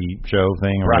 the pre-show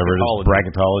thing, or whatever it is,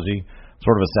 bracketology,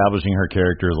 sort of establishing her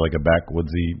character as like a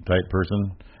backwoodsy type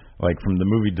person, like from the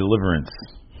movie Deliverance.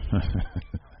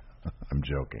 I'm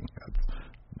joking. That's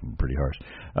pretty harsh.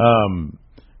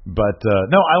 But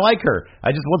no, I like her.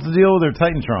 What's the deal with her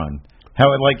Titantron?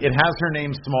 How it has her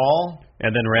name small,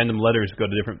 and then random letters go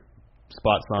to different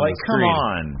spots on like, the screen. come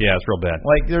on. Yeah, it's real bad.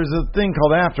 Like, there's a thing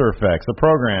called After Effects, a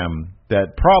program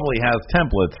that probably has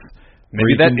templates.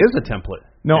 Maybe that is a template.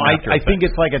 No, I think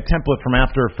it's like a template from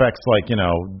After Effects, like,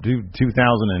 2009. I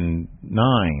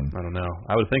don't know.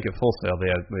 I would think at Full Sail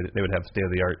they would have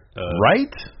state-of-the-art right?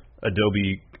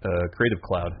 Adobe Creative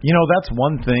Cloud. That's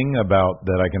one thing that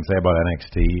I can say about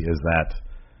NXT is that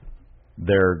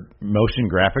their motion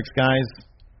graphics guys,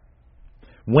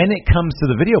 when it comes to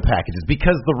the video packages,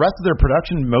 because the rest of their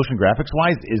production motion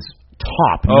graphics-wise is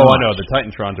top notch. Oh, I know. The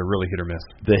Titantrons are really hit or miss.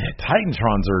 The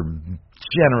Titantrons are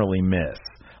generally miss.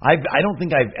 I don't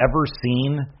think I've ever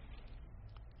seen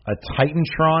a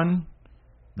Titantron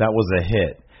that was a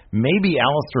hit. Maybe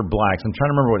Aleister Black's. I'm trying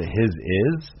to remember what his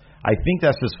is. I think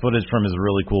that's just footage from his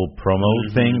really cool promo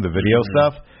thing, the video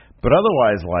stuff. But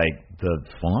otherwise, like, the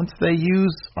fonts they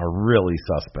use are really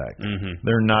suspect.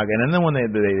 They're not. And then when they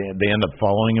end up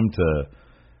following him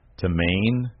to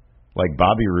Maine, like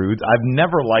Bobby Roode's. I've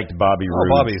never liked Bobby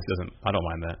Roode's. Bobby doesn't. I don't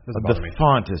mind that. Doesn't bother me. The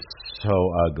font is so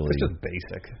ugly. It's just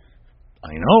basic.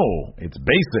 I know, it's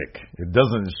basic. It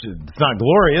doesn't. It's not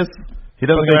glorious. He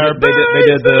doesn't.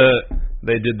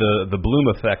 They did the bloom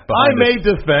effect. I may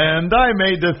defend.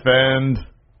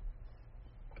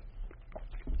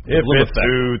 If it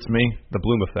suits me. The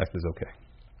bloom effect is okay.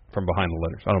 From behind the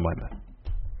letters, I don't mind that.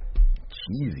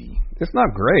 Cheesy. It's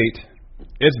not great.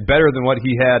 It's better than what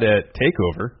he had at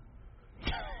Takeover.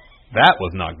 That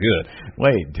was not good.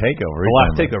 Wait, Takeover. The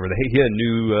last Takeover. He had a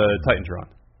new Titantron.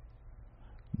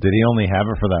 Did he only have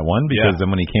it for that one? Because then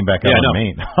when he came back out on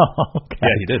Maine. Okay.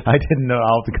 Yeah, he did. I didn't know.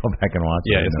 I'll have to go back and watch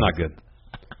it. Yeah, it's not good.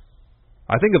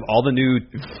 I think of all the new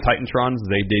Titantrons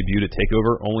they debuted at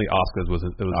Takeover, only Asuka's was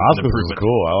Asuka's was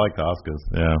cool. I like the Asuka's.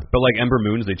 Yeah. But like Ember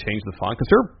Moon's, they changed the font because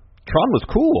her Tron was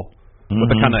cool with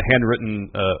the kind of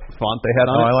handwritten font they had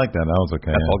on it. Oh, I like that. That was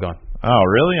okay. That's all gone. Oh,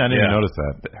 really? I didn't even notice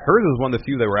that. Hers was one of the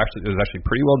few that were actually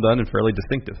pretty well done and fairly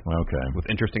distinctive. Okay. With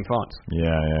interesting fonts.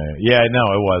 Yeah. No,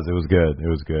 it was. It was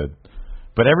good.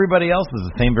 But everybody else is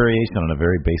the same variation on a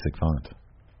very basic font.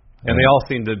 And they all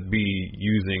seem to be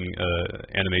using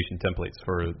animation templates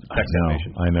for text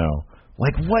animation. I know.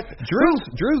 Like what?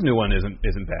 Drew's new one isn't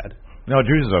bad. No,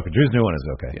 Drew's is okay. Drew's new one is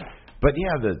okay. Yeah. But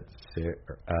yeah, I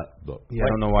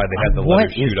don't know why they had the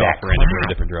letters shoot off or in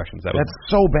different directions. That's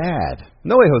so bad.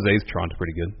 No Way Jose's Tron's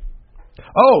pretty good.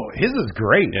 Oh, his is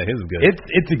great. Yeah, his is good.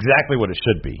 It's exactly what it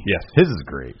should be. Yes. His is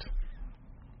great.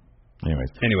 Anyways,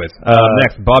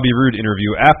 next, Bobby Roode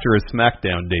interview after his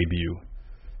SmackDown debut.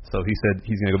 So he said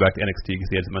he's going to go back to NXT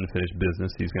because he had some unfinished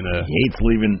business. He's going to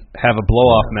have a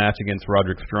blow-off match against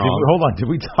Roderick Strong. Hold on. Did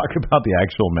we talk about the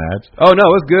actual match? Oh, no,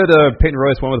 it was good. Peyton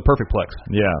Royce won with a perfect plex.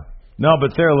 Yeah. No,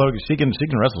 but Sarah Logan, she can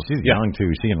wrestle. She's young,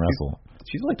 too. She can wrestle.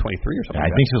 She's only 23 or something. Yeah,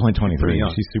 I think she's only 23.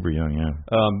 She's super young, yeah.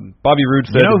 Bobby Roode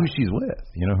said... You know who she's with?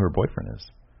 You know who her boyfriend is?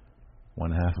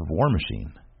 One half of War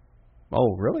Machine.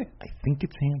 Oh, really? I think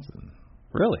it's Hanson.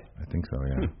 Really? I think so,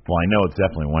 yeah. Well, I know it's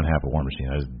definitely one half of War Machine.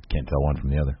 I just can't tell one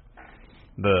from the other.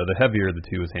 The heavier of the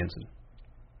two is Hanson.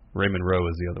 Raymond Rowe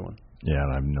is the other one. Yeah,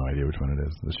 and I have no idea which one it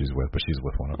is that she's with, but she's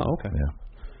with one of them. Oh, okay. Yeah.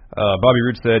 Bobby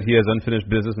Roode said he has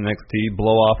unfinished business in NXT,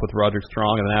 blow off with Roderick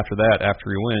Strong, and then after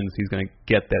he wins, he's going to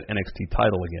get that NXT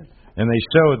title again. And they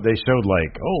showed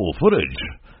like footage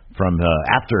from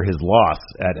after his loss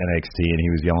at NXT, and he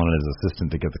was yelling at his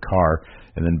assistant to get the car,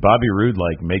 and then Bobby Roode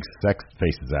like makes sex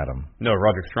faces at him. No,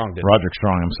 Roderick Strong did. Roderick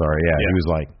Strong, I'm sorry, yeah. He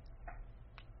was like,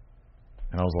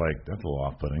 and I was like, that's a little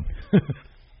off-putting.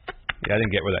 Yeah, I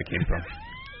didn't get where that came from.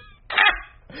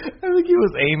 I think he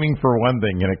was aiming for one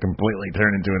thing, and it completely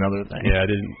turned into another thing. Yeah, I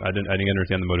didn't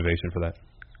understand the motivation for that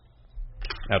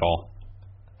at all.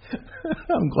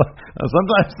 I'm glad.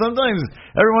 Sometimes,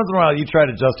 every once in a while, you try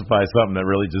to justify something that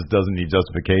really just doesn't need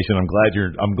justification. I'm glad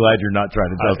you're not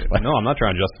trying to justify. No, I'm not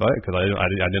trying to justify it because I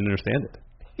didn't understand it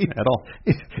at all.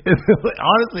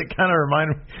 Honestly, it kind of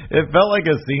reminded me. It felt like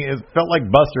a scene. It felt like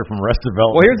Buster from Arrested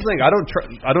Development. Well, here's the thing. I don't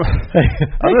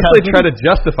necessarily try to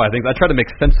justify things. I try to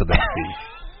make sense of them.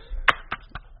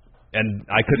 And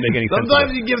I couldn't make any sense of it.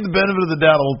 Sometimes you give the benefit of the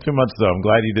doubt a little too much, though. I'm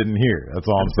glad you didn't hear. That's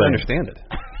all I'm saying. I understand it.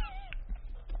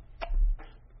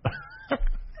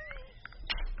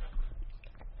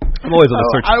 I'm always on the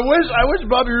search. I wish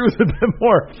Bobby Roode was a bit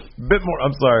more.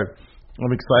 I'm sorry.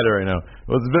 I'm excited right now.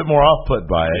 It was a bit more off-put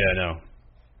by it. Yeah, no.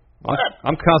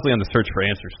 I'm constantly on the search for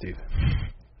answers, Steve.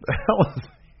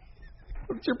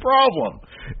 What's your problem?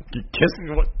 You're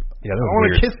kissing. What? Yeah, that was I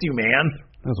want weird. to kiss you, man.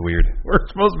 That was weird. We're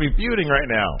supposed to be feuding right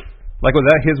now. Like, was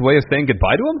that his way of saying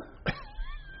goodbye to him?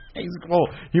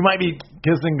 You might be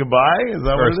kissing goodbye. Is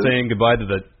that or what it is? saying goodbye to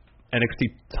the NXT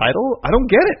title? I don't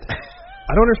get it.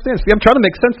 I don't understand. See, I'm trying to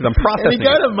make sense of it. I'm processing. And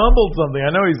he kind of mumbled something.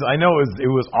 I know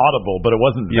it was audible, but it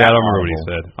wasn't. Yeah, I don't remember audible.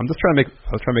 what he said. I was trying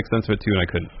to make sense of it too, and I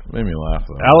couldn't. Made me laugh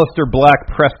though. Aleister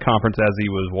Black press conference as he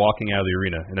was walking out of the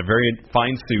arena in a very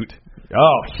fine suit.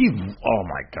 Oh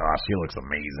my gosh, he looks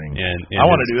amazing. And I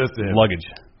want to do this to him. Luggage.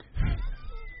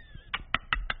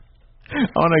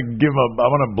 I want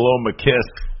to blow him a kiss.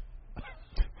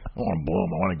 I want to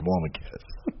blow him a kiss.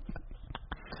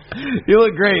 He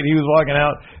looked great. He was walking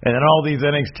out, and then all these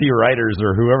NXT writers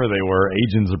or whoever they were,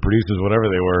 agents or producers,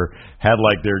 whatever they were, had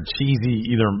like their cheesy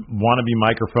either wannabe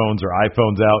microphones or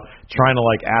iPhones out, trying to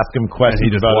like ask him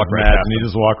questions about his match, and he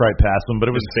just walked right past them.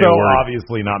 But it was so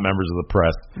obviously not members of the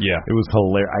press. Yeah, it was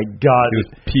hilarious. It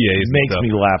was PAs. It makes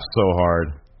me laugh so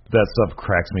hard. That stuff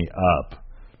cracks me up.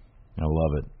 I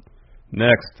love it.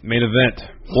 Next, main event,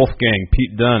 Wolfgang,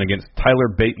 Pete Dunne against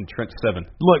Tyler Bate and Trent Seven.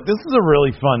 Look, this is a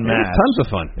really fun match. It was tons of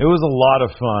fun. It was a lot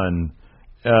of fun.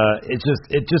 It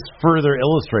just further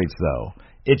illustrates, though.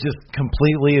 It just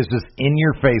completely is just in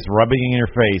your face, rubbing in your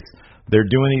face. They're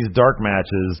doing these dark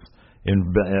matches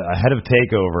ahead of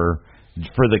TakeOver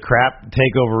for the crap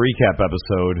TakeOver recap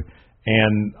episode,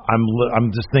 and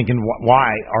I'm just thinking, why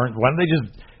don't they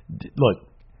just look,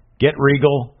 get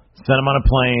Regal, send them on a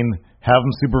plane, have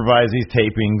them supervise these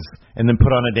tapings, and then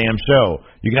put on a damn show.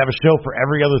 You can have a show for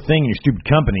every other thing in your stupid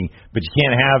company, but you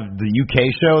can't have the UK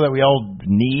show that we all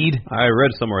need. I read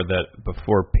somewhere that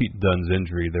before Pete Dunne's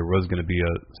injury, there was going to be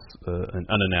an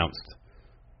unannounced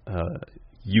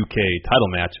UK title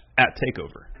match at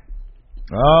TakeOver.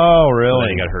 Oh, really?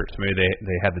 And he got hurt. So maybe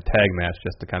they had the tag match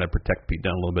just to kind of protect Pete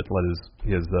Dunne a little bit to let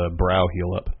his brow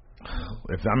heal up.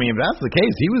 If that's the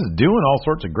case, he was doing all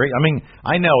sorts of great. I mean,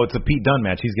 I know it's a Pete Dunne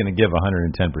match. He's going to give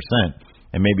 110%,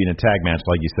 and maybe in a tag match,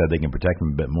 like you said, they can protect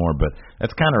him a bit more. But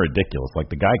that's kind of ridiculous. Like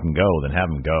the guy can go, then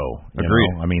have him go.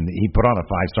 Agreed. I mean, he put on a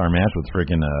 5-star match with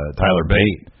freaking Tyler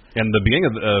Bate. And the beginning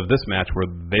of this match, where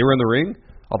they were in the ring,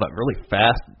 all that really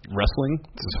fast wrestling,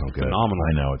 it's so good. Phenomenal.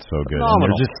 I know, it's so good.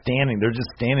 Phenomenal. And they're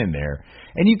just standing there,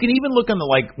 and you can even look on the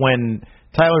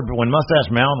when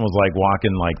Mustache Mountain was like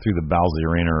walking like through the bowels of the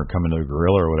arena or coming to the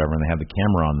gorilla or whatever, and they had the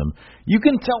camera on them, you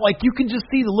can tell, you can just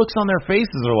see the looks on their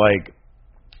faces are like,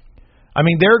 I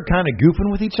mean, they're kind of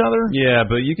goofing with each other. Yeah,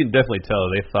 but you can definitely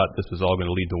tell they thought this was all going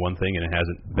to lead to one thing, and it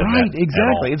hasn't been right, that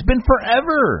exactly. It's been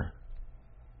forever.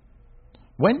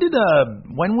 When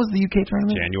was the UK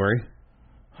tournament? January.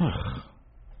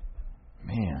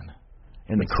 Man.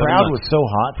 And the crowd was so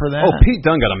hot for that. Oh, Pete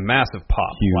Dunne got a massive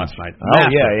pop last night.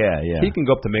 Massive. Oh, yeah. He can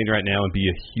go up to main right now and be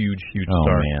a huge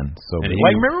star. Oh, man. So good.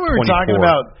 Remember we were talking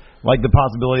about the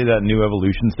possibility of that new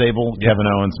Evolution stable, Kevin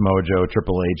Owens, Samoa Joe,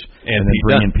 Triple H, and then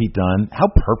bringing Pete Dunne. How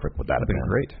perfect would that have been?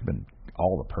 Great. Been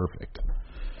all the perfect.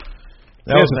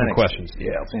 That was some questions.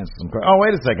 Yeah, let's answer some questions. Oh,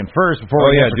 wait a second. First,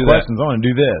 before we answer questions, I want to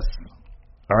do this.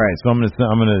 All right, so I'm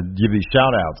gonna give these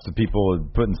shout outs to people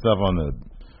putting stuff on the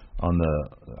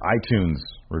iTunes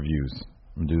reviews.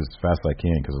 I'm going to do this as fast as I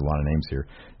can because there's a lot of names here.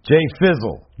 Jay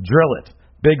Fizzle, Drill It,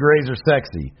 Big Razor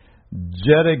Sexy,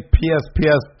 Jedig PS,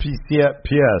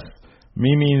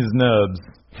 Mimi's Nubs,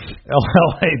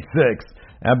 LL86,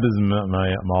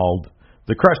 Abismald,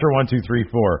 The Crusher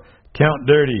 1234, Count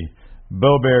Dirty,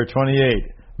 Bo Bear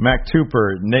 28, Mac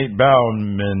Tooper, Nate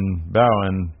Bowen.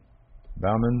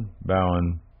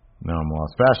 No, I'm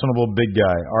lost. Fashionable Big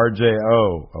Guy,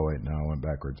 RJO. Oh, wait, no, I went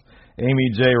backwards. Amy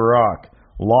J. Rock,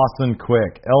 Lawson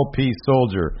Quick, LP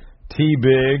Soldier, T.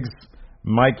 Biggs,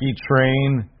 Mikey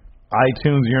Train,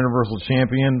 iTunes Universal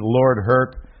Champion, Lord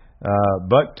Herc,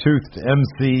 Bucktoothed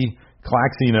MC,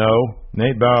 Claxino,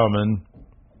 Nate Bauman,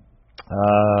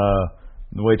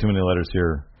 way too many letters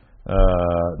here,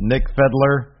 Nick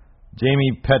Fedler,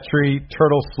 Jamie Petrie,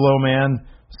 Turtle Slowman,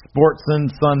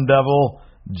 Sportson, Sun Devil,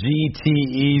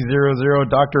 GTE00,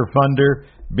 Dr. Funder,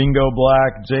 Bingo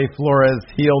Black, Jay Flores,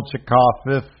 Heel Chikoff,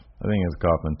 I think it's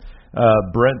Kaufman,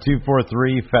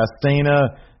 Brent243,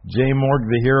 Fastana, J Morg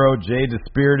the Hero, J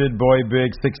Dispirited, Boy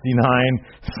Big 69,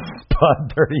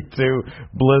 Spud 32,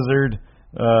 Blizzard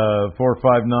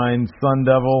 459, Sun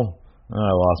Devil. I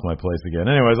lost my place again.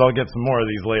 Anyways, I'll get some more of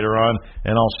these later on,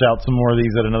 and I'll shout some more of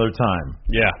these at another time.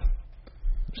 Yeah.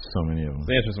 There's so many of them.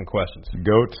 Let's answer some questions.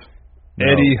 Goat. No.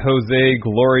 Eddie Jose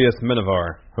Glorious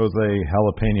Minivar. Jose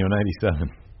Jalapeno 97.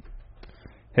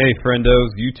 Hey,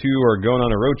 friendos. You two are going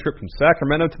on a road trip from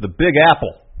Sacramento to the Big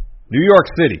Apple, New York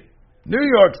City. New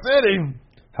York City.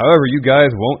 However, you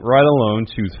guys won't ride alone.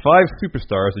 Choose 5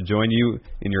 superstars to join you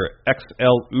in your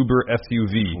XL Uber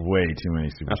SUV. Way too many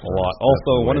superstars. That's a lot.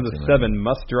 Also, one of the 7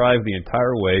 must drive the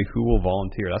entire way. Who will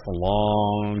volunteer? That's a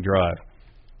long drive.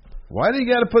 Why do you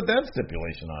got to put that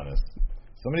stipulation on us?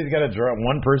 Somebody's got to drive.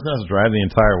 One person has to drive the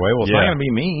entire way. Well, it's not going to be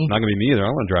me. Not going to be me either. I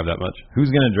don't want to drive that much. Who's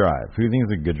going to drive? Who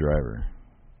thinks is a good driver?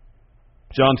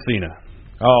 John Cena.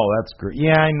 Oh, that's great.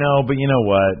 Yeah, I know, but you know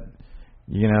what?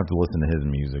 You're going to have to listen to his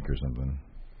music or something.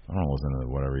 I don't listen to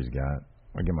whatever he's got.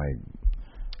 I get my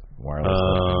wireless.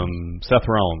 Seth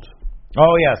Rollins.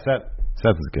 Oh, yeah,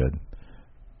 Seth is good.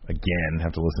 Again,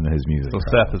 have to listen to his music. So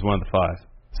Seth is one of the 5.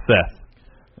 Seth.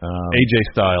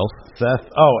 AJ Styles. Seth.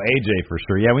 Oh, AJ for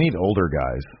sure. Yeah, we need older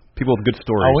guys. People with good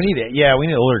stories. Oh, we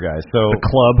need older guys. So the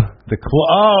club. The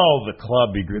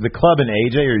club be great. The club and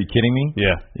AJ, are you kidding me?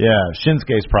 Yeah. Yeah,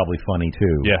 Shinsuke's probably funny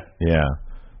too. Yeah. Yeah.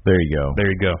 There you go.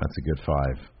 That's a good 5.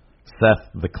 Seth,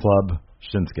 the club,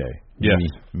 Shinsuke. Yes.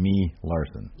 Me,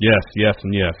 Larson. Yes,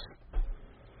 and yes.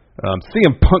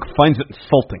 CM Punk finds it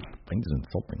insulting.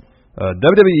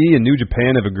 WWE and New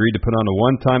Japan have agreed to put on a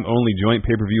one-time only joint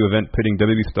pay-per-view event pitting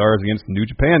WWE stars against New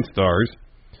Japan stars.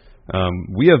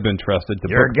 We have been trusted to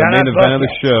book the main event of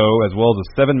the show as well as a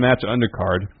 7-match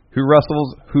undercard. Who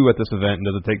wrestles who at this event, and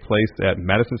does it take place at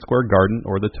Madison Square Garden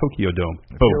or the Tokyo Dome?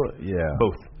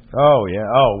 Both. Oh, yeah.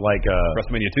 Oh, like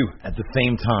WrestleMania 2. At the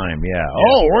same time, yeah.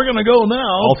 Oh, we're going to go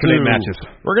now. Alternate matches.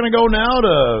 We're going to go now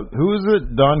to, who is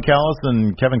it? Don Callis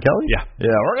and Kevin Kelly? Yeah.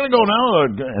 Yeah, we're going to go now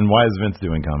to, and why is Vince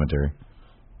doing commentary?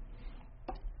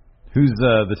 Who's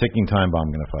the ticking time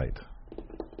bomb going to fight?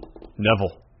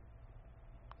 Neville.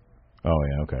 Oh,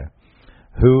 yeah, okay.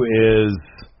 Who is...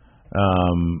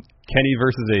 Kenny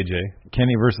versus AJ.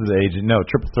 Kenny versus AJ. No,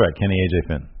 triple threat. Kenny, AJ,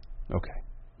 Finn. Okay.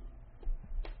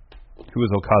 Who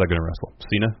is Okada going to wrestle?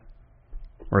 Cena?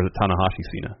 Or is it Tanahashi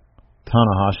Cena?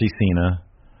 Tanahashi Cena.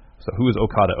 So who is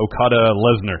Okada? Okada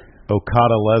Lesnar.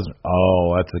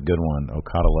 Oh, that's a good one.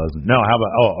 Okada Lesnar. No, how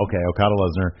about... Oh, okay, Okada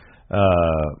Lesnar.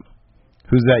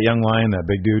 Who's that young lion, that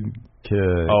big dude? I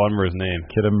remember his name.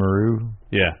 Kitamaru?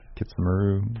 Yeah.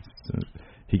 Kitamaru.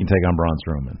 He can take on Braun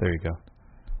Strowman. There you go.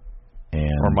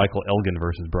 Or Michael Elgin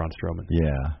versus Braun Strowman.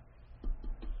 Yeah.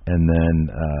 And then...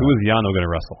 who is Yano going to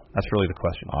wrestle? That's really the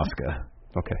question. Asuka.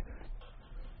 Okay.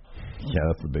 Yeah,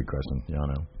 that's the big question.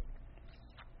 Yano.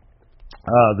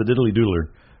 The Diddly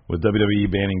Doodler. With WWE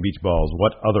banning beach balls,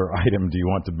 what other item do you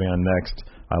want to ban next?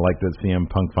 I like that CM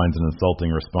Punk finds it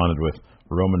insulting, responded with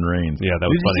Roman Reigns. Yeah,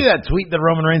 that was funny. Did you see that tweet that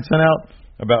Roman Reigns sent out?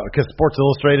 Because Sports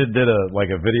Illustrated did a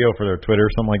video for their Twitter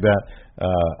or something like that.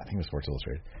 I think it was Sports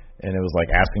Illustrated. And it was like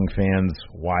asking fans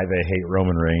why they hate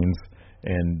Roman Reigns.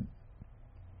 And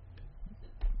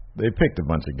they picked a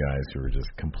bunch of guys who were just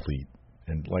complete.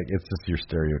 And like, it's just your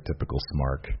stereotypical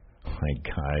smart like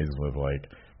guys with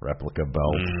like replica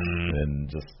belts and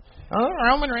just,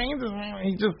 Roman Reigns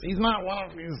he's not one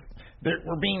of these,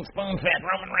 we're being spoon-fed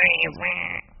Roman Reigns.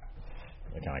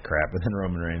 That kind of crap. And then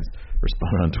Roman Reigns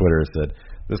responded on Twitter and said,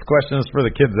 this question is for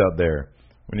the kids out there.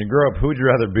 When you grow up, who would you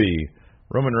rather be?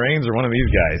 Roman Reigns or one of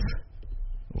these guys?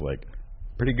 Like,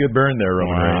 pretty good burn there,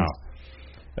 Roman Reigns.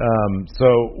 So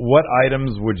what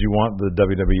items would you want the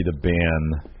WWE to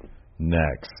ban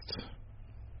next?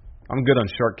 I'm good on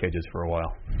shark cages for a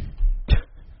while.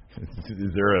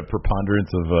 Is there a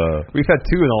preponderance of... We've had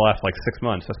 2 in the last, 6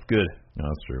 months. That's good. No,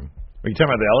 that's true. Are you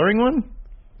talking about the Ellering one?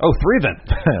 Oh, 3 then.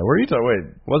 Where are you talking?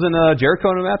 Wait. Wasn't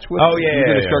Jericho in a match with... Oh,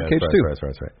 yeah, a shark cage, too. That's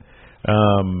right.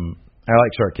 I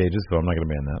like shark cages, so I'm not going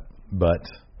to ban that. But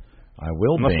I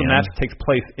will ban... Unless the match takes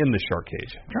place in the shark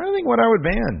cage. I'm trying to think what I would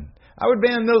ban. I would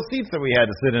ban those seats that we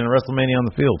had to sit in WrestleMania on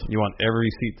the field. You want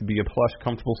every seat to be a plush,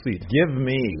 comfortable seat. Give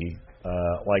me,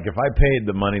 if I paid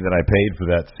the money that I paid for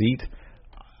that seat,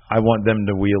 I want them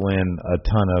to wheel in a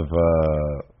ton of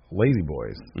Lazy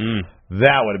Boys.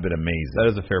 That would have been amazing.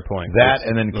 That is a fair point.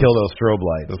 And then kill those strobe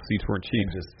lights. Those seats weren't cheap.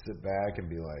 And just sit back and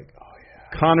be like, oh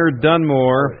yeah. Connor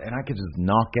Dunmore. And I could just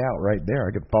knock out right there.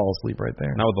 I could fall asleep right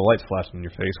there. Now with the lights flashing in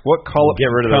your face. What call-up get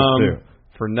rid of those too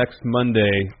for next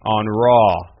Monday on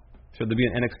Raw? Should there be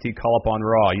an NXT call-up on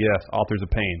Raw? Yes, Authors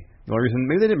of Pain. The only reason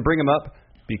maybe they didn't bring him up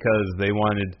because they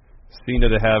wanted Cena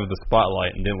to have the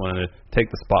spotlight and didn't want to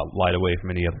take the spotlight away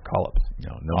from any other call-ups.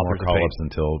 No more call-ups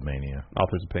until Mania.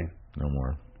 Authors of Pain. No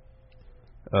more.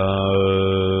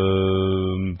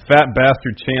 Fat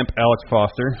bastard champ Alex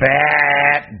Foster.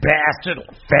 Fat bastard,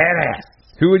 fat ass.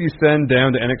 Who would you send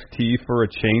down to NXT for a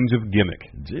change of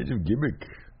gimmick? Change of gimmick.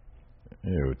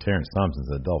 Ew, Terrence Thompson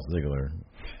said Dolph Ziggler.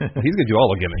 He's going to do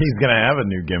all the gimmicks. He's going to have a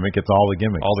new gimmick. It's all the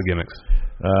gimmicks. All the gimmicks.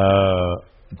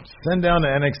 Send down to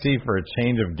NXT for a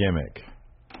change of gimmick.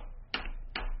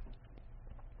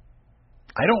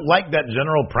 I don't like that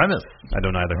general premise. I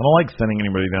don't either. I don't like sending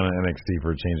anybody down to NXT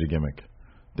for a change of gimmick.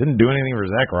 Didn't do anything for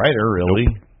Zack Ryder, really.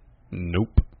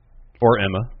 Nope. Or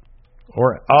Emma.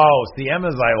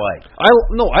 Emma's I like. I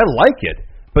like it,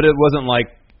 but it wasn't like...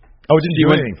 Oh, it didn't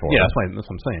do anything for her. Yeah, that's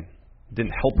what I'm saying.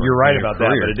 Didn't help her. You're right in her about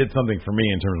that, career. but it did something for me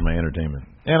in terms of my entertainment.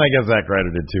 And I guess Zack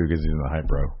Ryder did too because he's in the Hype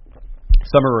Bro.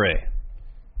 Summer Rae.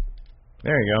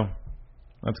 There you go.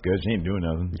 That's good. She ain't doing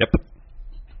nothing. Yep.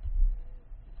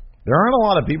 There aren't a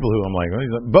lot of people who I'm like,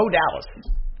 Bo Dallas.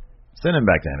 Send him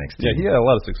back to NXT. Yeah, he had a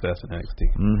lot of success in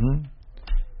NXT. Mm-hmm.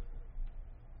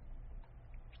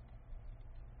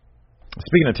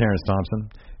 Speaking of Terrence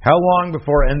Thompson, how long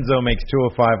before Enzo makes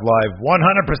 205 Live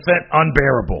 100%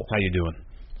 unbearable? How you doing?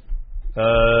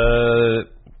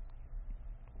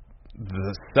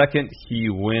 The second he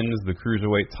wins the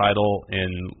Cruiserweight title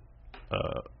in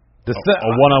a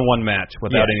one-on-one match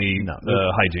without any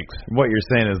hijinks. What you're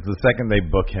saying is the second they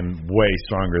book him way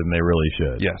stronger than they really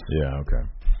should. Yes. Yeah, okay.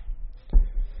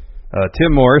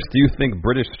 Tim Morris, do you think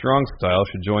British Strong Style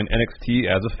should join NXT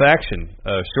as a faction?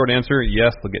 Short answer,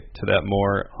 yes. We'll get to that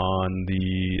more on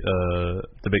the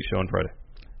debate show on Friday.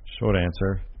 Short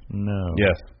answer, no.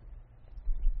 Yes.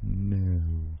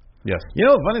 No. Yes. You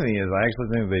know, the funny thing is, I actually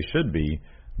think they should be,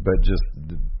 but just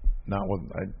not what.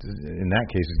 In that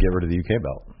case, just get rid of the UK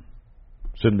belt.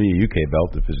 Shouldn't be a UK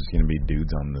belt if it's just going to be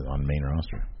dudes on the main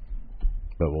roster.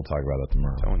 But we'll talk about that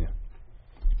tomorrow. I'm telling you.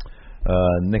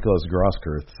 Nicholas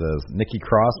Grosskirth says, Nikki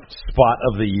Cross, spot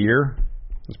of the year.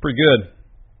 It's pretty good.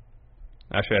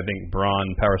 Actually, I think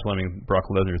Braun power slamming Brock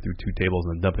Lesnar through 2 tables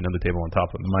and then dumping another table on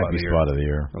top of him. Might be spot of the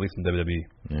year. At least in WWE.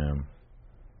 Yeah.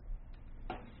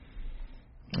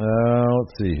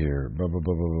 Let's see here.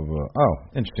 Oh,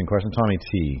 interesting question. Tommy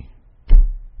T.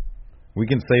 We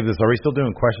can save this. Are we still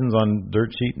doing questions on Dirt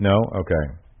Sheet? No?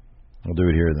 Okay. We'll do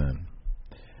it here then.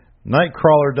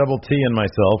 Nightcrawler Double T and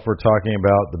myself were talking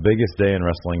about the biggest day in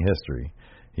wrestling history.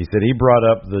 He said he brought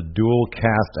up the dual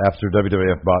cast after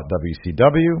WWF bought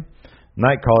WCW.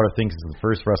 Nightcrawler thinks it's the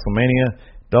first WrestleMania.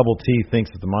 Double T thinks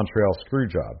it's the Montreal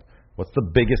Screwjob. What's the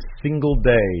biggest single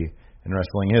day in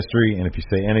wrestling history? And if you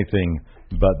say anything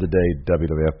but the day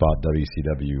WWF bought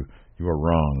WCW, you are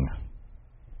wrong.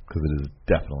 Because it is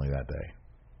definitely that day.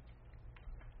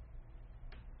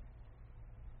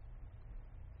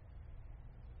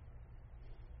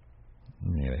 I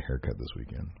need a haircut this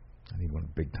weekend. I need one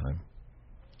big time.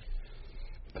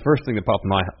 The first thing that popped in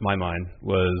my mind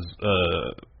was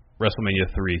WrestleMania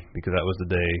 3, because that was the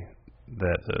day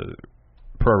that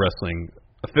pro wrestling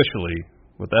officially,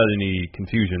 without any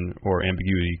confusion or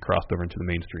ambiguity, crossed over into the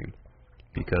mainstream.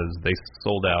 Because they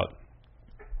sold out,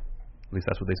 at least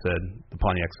that's what they said, the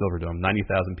Pontiac Silverdome.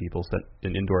 90,000 people set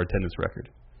an indoor attendance record.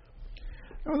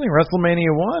 I don't think WrestleMania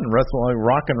 1,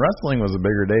 Rock and Wrestling was a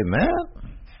bigger day than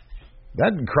that.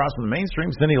 That didn't cross from the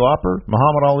mainstream. Cyndi Lauper,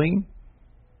 Muhammad Ali.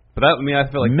 But that, I mean, I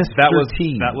feel like Mr. that was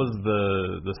T.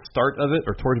 the start of it,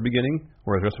 or towards the beginning,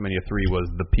 whereas WrestleMania 3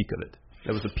 was the peak of it.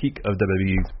 That was the peak of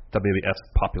WWF's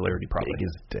popularity, probably.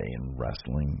 Biggest day in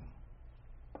wrestling.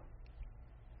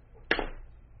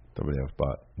 WWF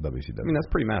bought WCW. I mean,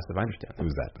 that's pretty massive. I understand. It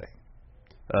was that day.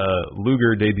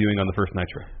 Luger debuting on the first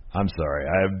Nitro. I'm sorry.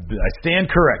 I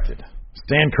stand corrected.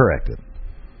 Stand corrected.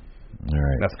 All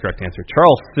right. That's the correct answer.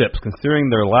 Charles Sips, considering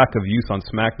their lack of use on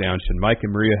SmackDown, should Mike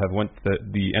and Maria have went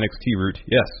the NXT route?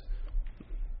 Yes.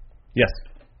 Yes.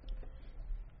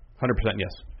 100%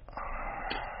 yes.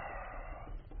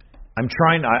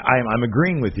 I'm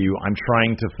agreeing with you. I'm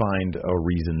trying to find a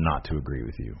reason not to agree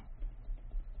with you.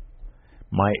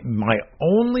 My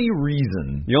only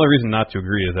reason. The only reason not to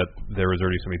agree is that there was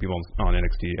already so many people on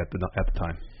NXT at the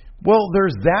time. Well,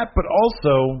 there's that, but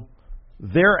also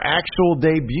their actual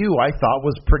debut I thought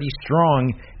was pretty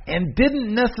strong and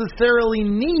didn't necessarily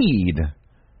need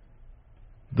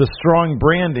the strong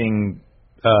branding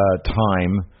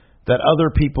time that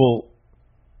other people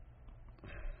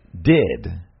did.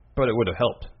 But it would have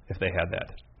helped if they had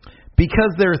that.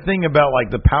 Because their thing about like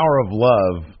the power of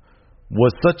love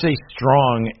was such a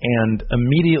strong and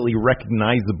immediately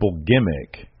recognizable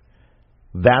gimmick.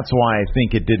 That's why I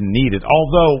think it didn't need it.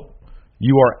 Although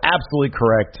you are absolutely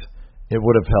correct, it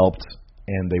would have helped,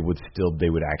 and they would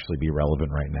actually be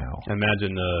relevant right now.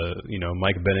 Imagine,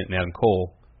 Mike Bennett and Adam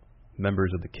Cole,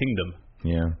 members of the Kingdom.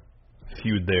 Yeah.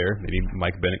 Feud there. Maybe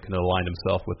Mike Bennett can align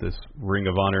himself with this Ring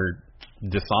of Honor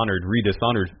dishonored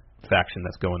faction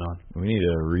that's going on. We need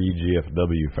a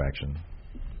re-GFW faction.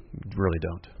 Really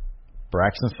don't.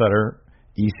 Braxton Sutter,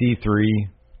 EC3,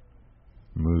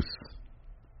 Moose.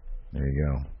 There you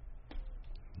go.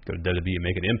 Go to WWE and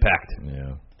make an impact.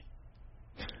 Yeah.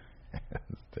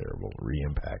 That's terrible.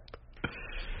 Re-impact.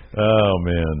 Oh,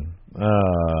 man.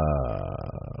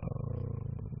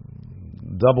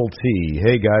 Double T.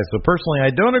 Hey, guys. So, personally, I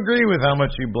don't agree with how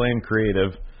much you blame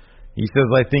creative. He says,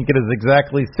 I think it is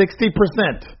exactly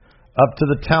 60% up to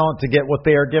the talent to get what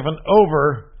they are given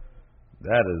over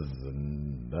That is,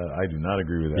 I do not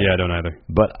agree with that. Yeah, I don't either.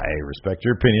 But I respect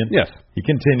your opinion. Yes. He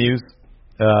continues.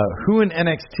 Who in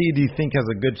NXT do you think has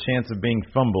a good chance of being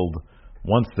fumbled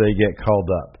once they get called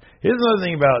up? Here's another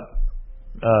thing about.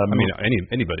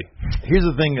 Anybody. Here's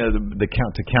the thing.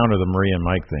 To counter the Maria and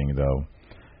Mike thing, though,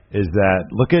 is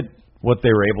that look at what they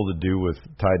were able to do with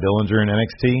Ty Dillinger in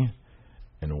NXT.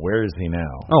 And where is he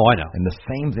now? Oh, I know. And the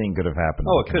same thing could have happened.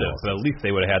 Oh, it could have. But at least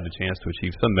they would have had the chance to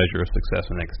achieve some measure of success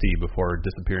in NXT before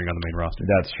disappearing on the main roster.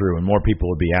 That's true. And more people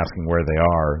would be asking where they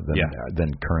are than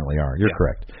currently are. You're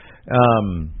correct.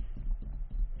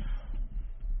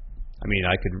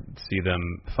 I could see them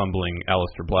fumbling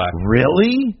Aleister Black.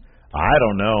 Really? I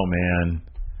don't know, man.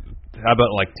 How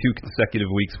about 2 consecutive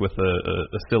weeks with a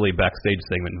silly backstage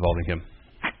segment involving him?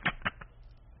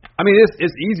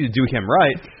 It's easy to do him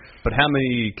right. But how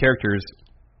many characters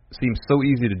seem so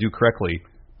easy to do correctly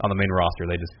on the main roster?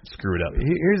 They just screw it up.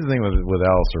 Here's the thing with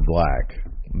Aleister Black,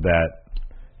 that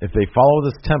if they follow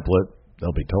this template,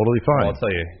 they'll be totally fine. Well, I'll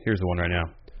tell you, here's the one right now.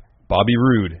 Bobby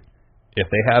Roode. If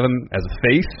they have him as a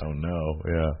face. Oh, no,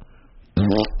 yeah.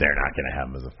 They're not going to have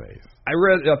him as a face. I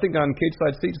think on Cage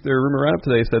Side Seats, their rumor right up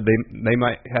today said they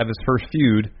might have his first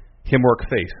feud, him work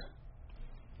face.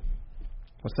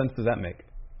 What sense does that make?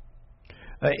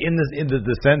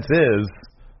 The sense is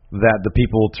that the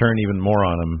people will turn even more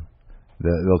on him.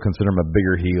 They'll consider him a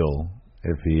bigger heel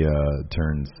if he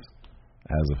turns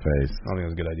as a face. I don't think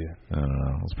it was a good idea. I don't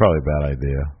know. It's probably a bad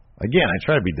idea. Again, I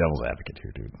try to be devil's advocate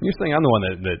here, dude. You're saying I'm the one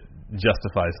that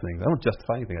justifies things. I don't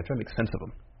justify anything. I try to make sense of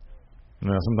them.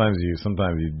 No, sometimes you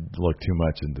look too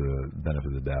much into the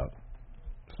benefit of the doubt.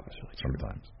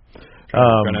 Sometimes.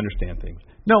 Trying to understand things.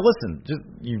 No, listen. Just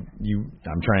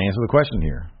I'm trying to answer the question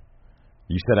here.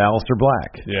 You said Aleister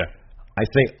Black. Yeah. I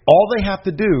say all they have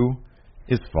to do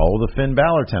is follow the Finn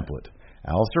Balor template.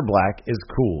 Aleister Black is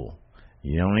cool.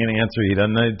 You don't need an answer. He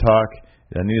doesn't need to talk.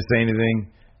 He doesn't need to say anything.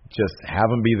 Just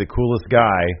have him be the coolest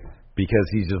guy because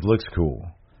he just looks cool.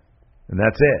 And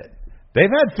that's it. They've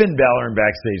had Finn Balor in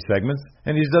backstage segments,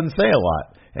 and he just doesn't say a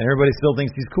lot. And everybody still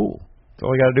thinks he's cool. That's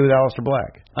all we got to do with Aleister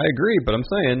Black. I agree, but I'm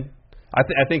saying I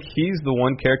think he's the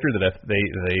one character that if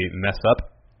they mess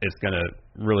up, it's going to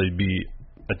really be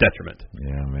a detriment.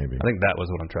 Yeah, maybe. I think that was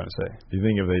what I'm trying to say. Do you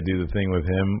think if they do the thing with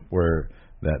him where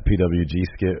that PWG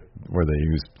skit where he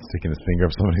was sticking his finger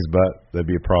up somebody's butt, that'd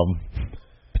be a problem?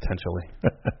 Potentially.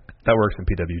 That works in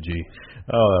PWG.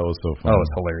 Oh, that was so fun. Oh, it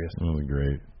was hilarious. That was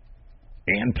great.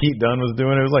 And Pete Dunne was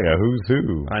doing it. It was like a who's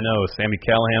who. I know. Sammy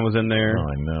Callahan was in there. Oh,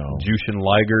 I know. Jushin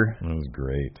Liger. It was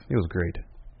great. It was great.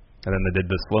 And then they did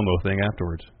the slow-mo thing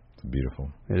afterwards. It's beautiful.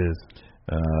 It is.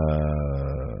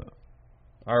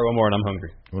 All right, one more, and I'm hungry.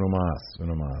 Uno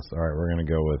mas. All right, we're going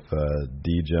to go with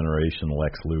D-Generation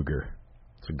Lex Luger.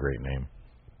 It's a great name.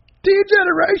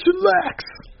 D-Generation Lex!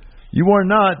 You are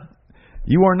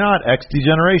not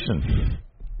X-D-Generation.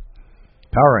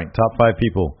 Power Rank, top 5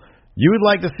 people you would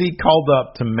like to see called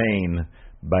up to Maine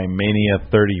by Mania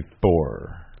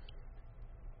 34.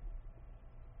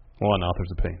 1,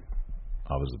 Authors of Pain.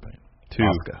 Authors of Pain. 2,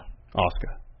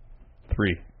 Asuka.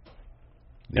 3,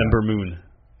 Ember Moon.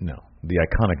 No, the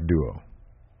Iconic Duo.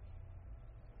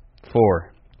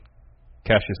 4,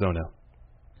 Cassius Ohno.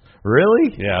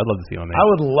 Really? Yeah, I'd love to see him on Maine. I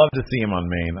would love to see him on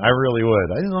Maine. I really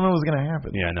would. I just don't know what's going to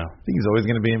happen. Yeah, I know. I think he's always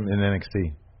going to be in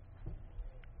NXT.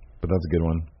 But that's a good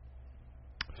one.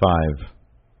 5.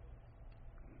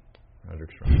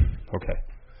 Roderick Strong. Okay.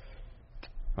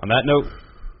 On that note,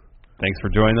 thanks for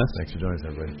joining us. Thanks for joining us,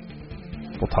 everybody.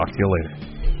 We'll talk to you later.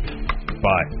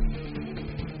 Bye.